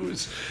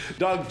choose.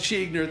 Doug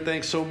Chiegner,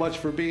 thanks so much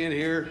for being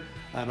here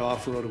on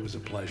Off-Road. It was a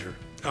pleasure.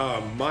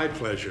 My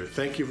pleasure.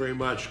 Thank you very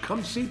much.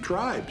 Come see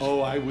Tribes. Oh,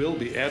 I will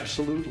be.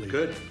 Absolutely.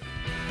 Good.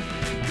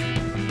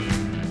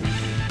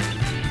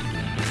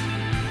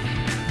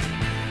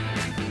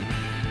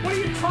 What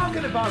are you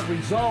talking about,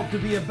 resolve to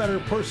be a better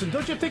person?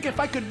 Don't you think if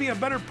I could be a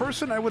better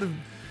person, I would have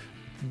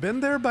been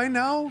there by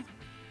now?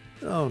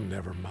 Oh,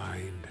 never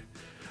mind.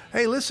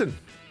 Hey, listen,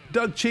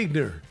 Doug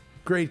Chiegner,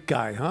 great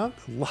guy, huh?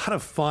 A lot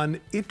of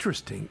fun,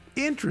 interesting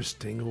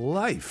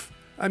life.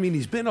 I mean,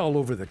 he's been all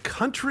over the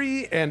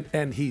country,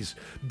 and he's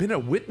been a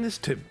witness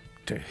to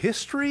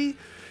history.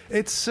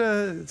 It's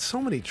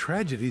so many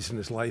tragedies in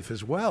his life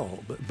as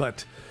well,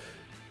 but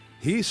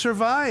he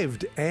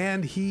survived,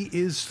 and he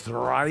is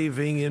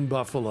thriving in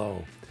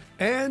Buffalo.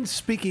 And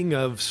speaking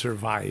of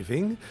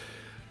surviving,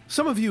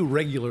 some of you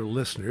regular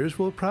listeners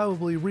will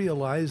probably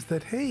realize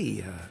that,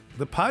 hey,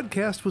 the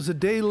podcast was a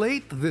day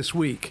late this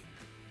week.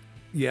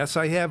 Yes,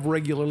 I have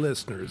regular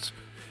listeners.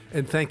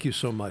 And thank you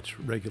so much,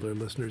 regular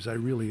listeners. I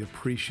really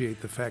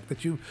appreciate the fact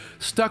that you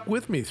stuck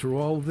with me through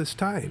all of this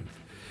time.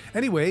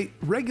 Anyway,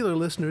 regular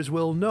listeners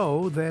will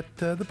know that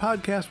the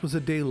podcast was a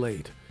day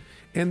late.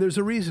 And there's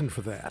a reason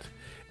for that.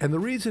 And the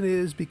reason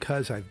is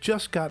because I've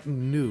just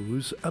gotten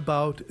news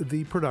about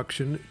the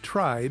production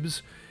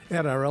Tribes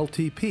at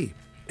RLTP.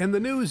 And the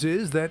news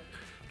is that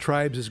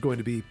Tribes is going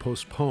to be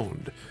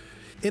postponed.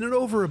 In an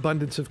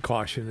overabundance of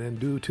caution and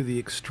due to the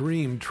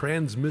extreme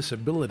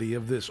transmissibility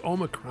of this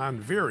Omicron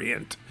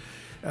variant,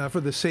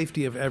 for the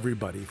safety of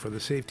everybody, for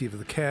the safety of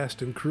the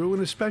cast and crew,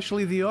 and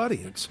especially the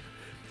audience,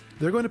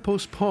 they're going to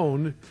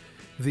postpone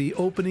the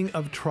opening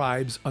of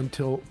Tribes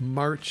until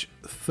March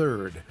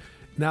 3rd.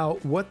 Now,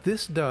 what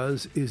this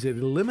does is it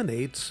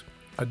eliminates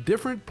a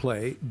different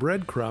play,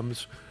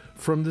 Breadcrumbs,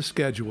 from the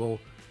schedule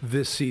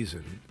this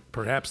season.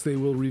 Perhaps they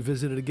will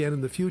revisit it again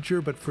in the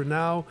future, but for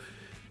now,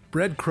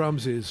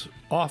 Breadcrumbs is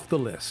off the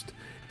list.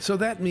 So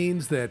that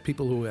means that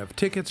people who have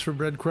tickets for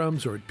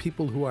Breadcrumbs or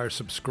people who are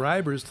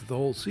subscribers to the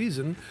whole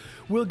season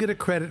will get a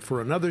credit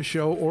for another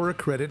show or a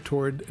credit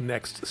toward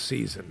next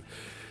season.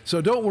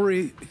 So don't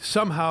worry,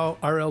 somehow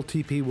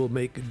RLTP will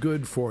make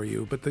good for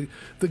you. But the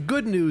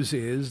good news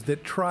is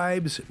that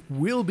Tribes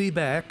will be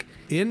back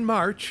in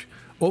March,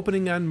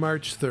 opening on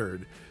March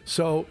 3rd.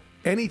 So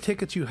any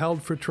tickets you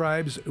held for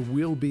Tribes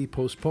will be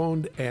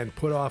postponed and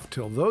put off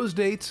till those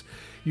dates.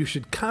 You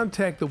should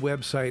contact the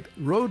website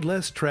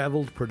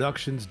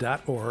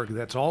roadlesstraveledproductions.org.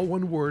 That's all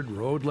one word,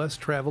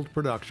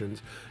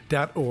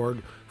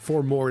 roadlesstraveledproductions.org,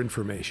 for more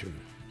information.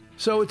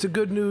 So it's a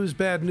good news,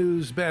 bad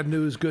news,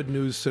 good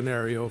news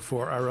scenario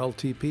for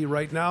RLTP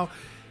right now.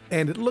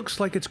 And it looks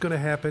like it's going to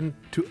happen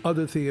to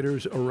other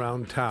theaters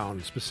around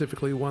town,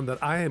 specifically one that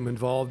I am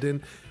involved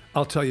in.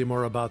 I'll tell you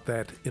more about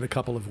that in a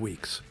couple of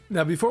weeks.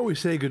 Now, before we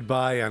say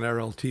goodbye on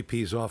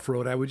RLTP's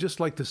Off-Road, I would just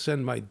like to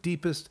send my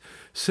deepest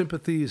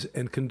sympathies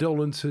and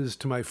condolences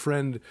to my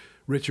friend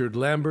Richard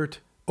Lambert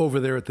over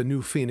there at the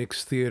New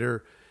Phoenix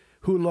Theater,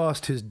 who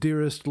lost his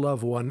dearest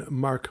loved one,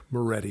 Mark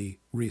Moretti,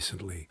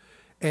 recently.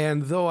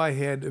 And though I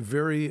had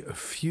very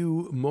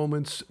few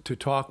moments to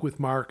talk with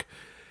Mark,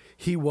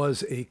 he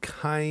was a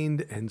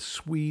kind and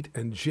sweet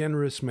and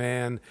generous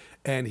man,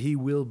 and he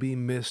will be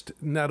missed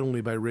not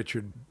only by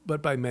Richard,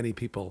 but by many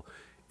people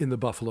in the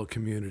Buffalo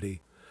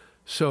community.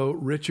 So,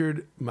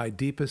 Richard, my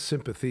deepest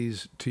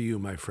sympathies to you,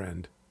 my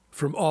friend,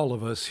 from all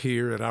of us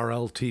here at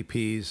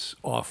RLTP's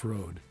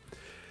Off-Road.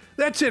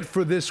 That's it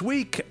for this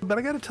week, but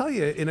I got to tell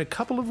you, in a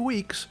couple of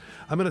weeks,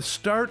 I'm going to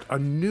start a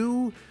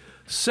new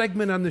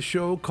segment on the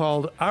show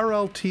called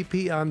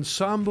RLTP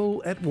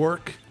Ensemble at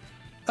Work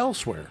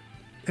Elsewhere.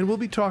 And we'll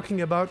be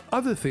talking about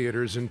other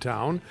theaters in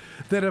town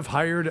that have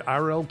hired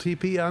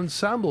RLTP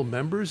Ensemble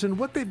members and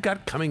what they've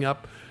got coming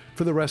up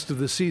for the rest of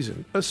the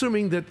season,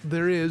 assuming that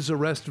there is a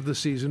rest of the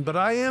season. But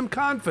I am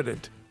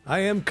confident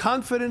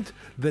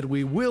that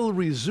we will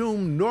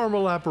resume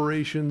normal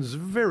operations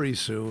very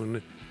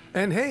soon.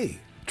 And hey,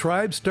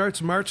 Tribe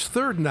starts March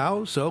 3rd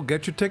now, so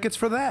get your tickets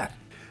for that.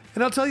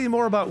 And I'll tell you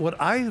more about what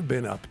I've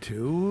been up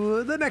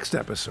to the next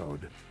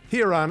episode,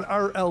 here on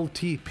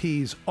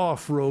RLTP's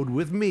Off-Road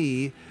with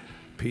me,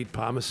 Pete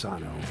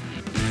Palmisano.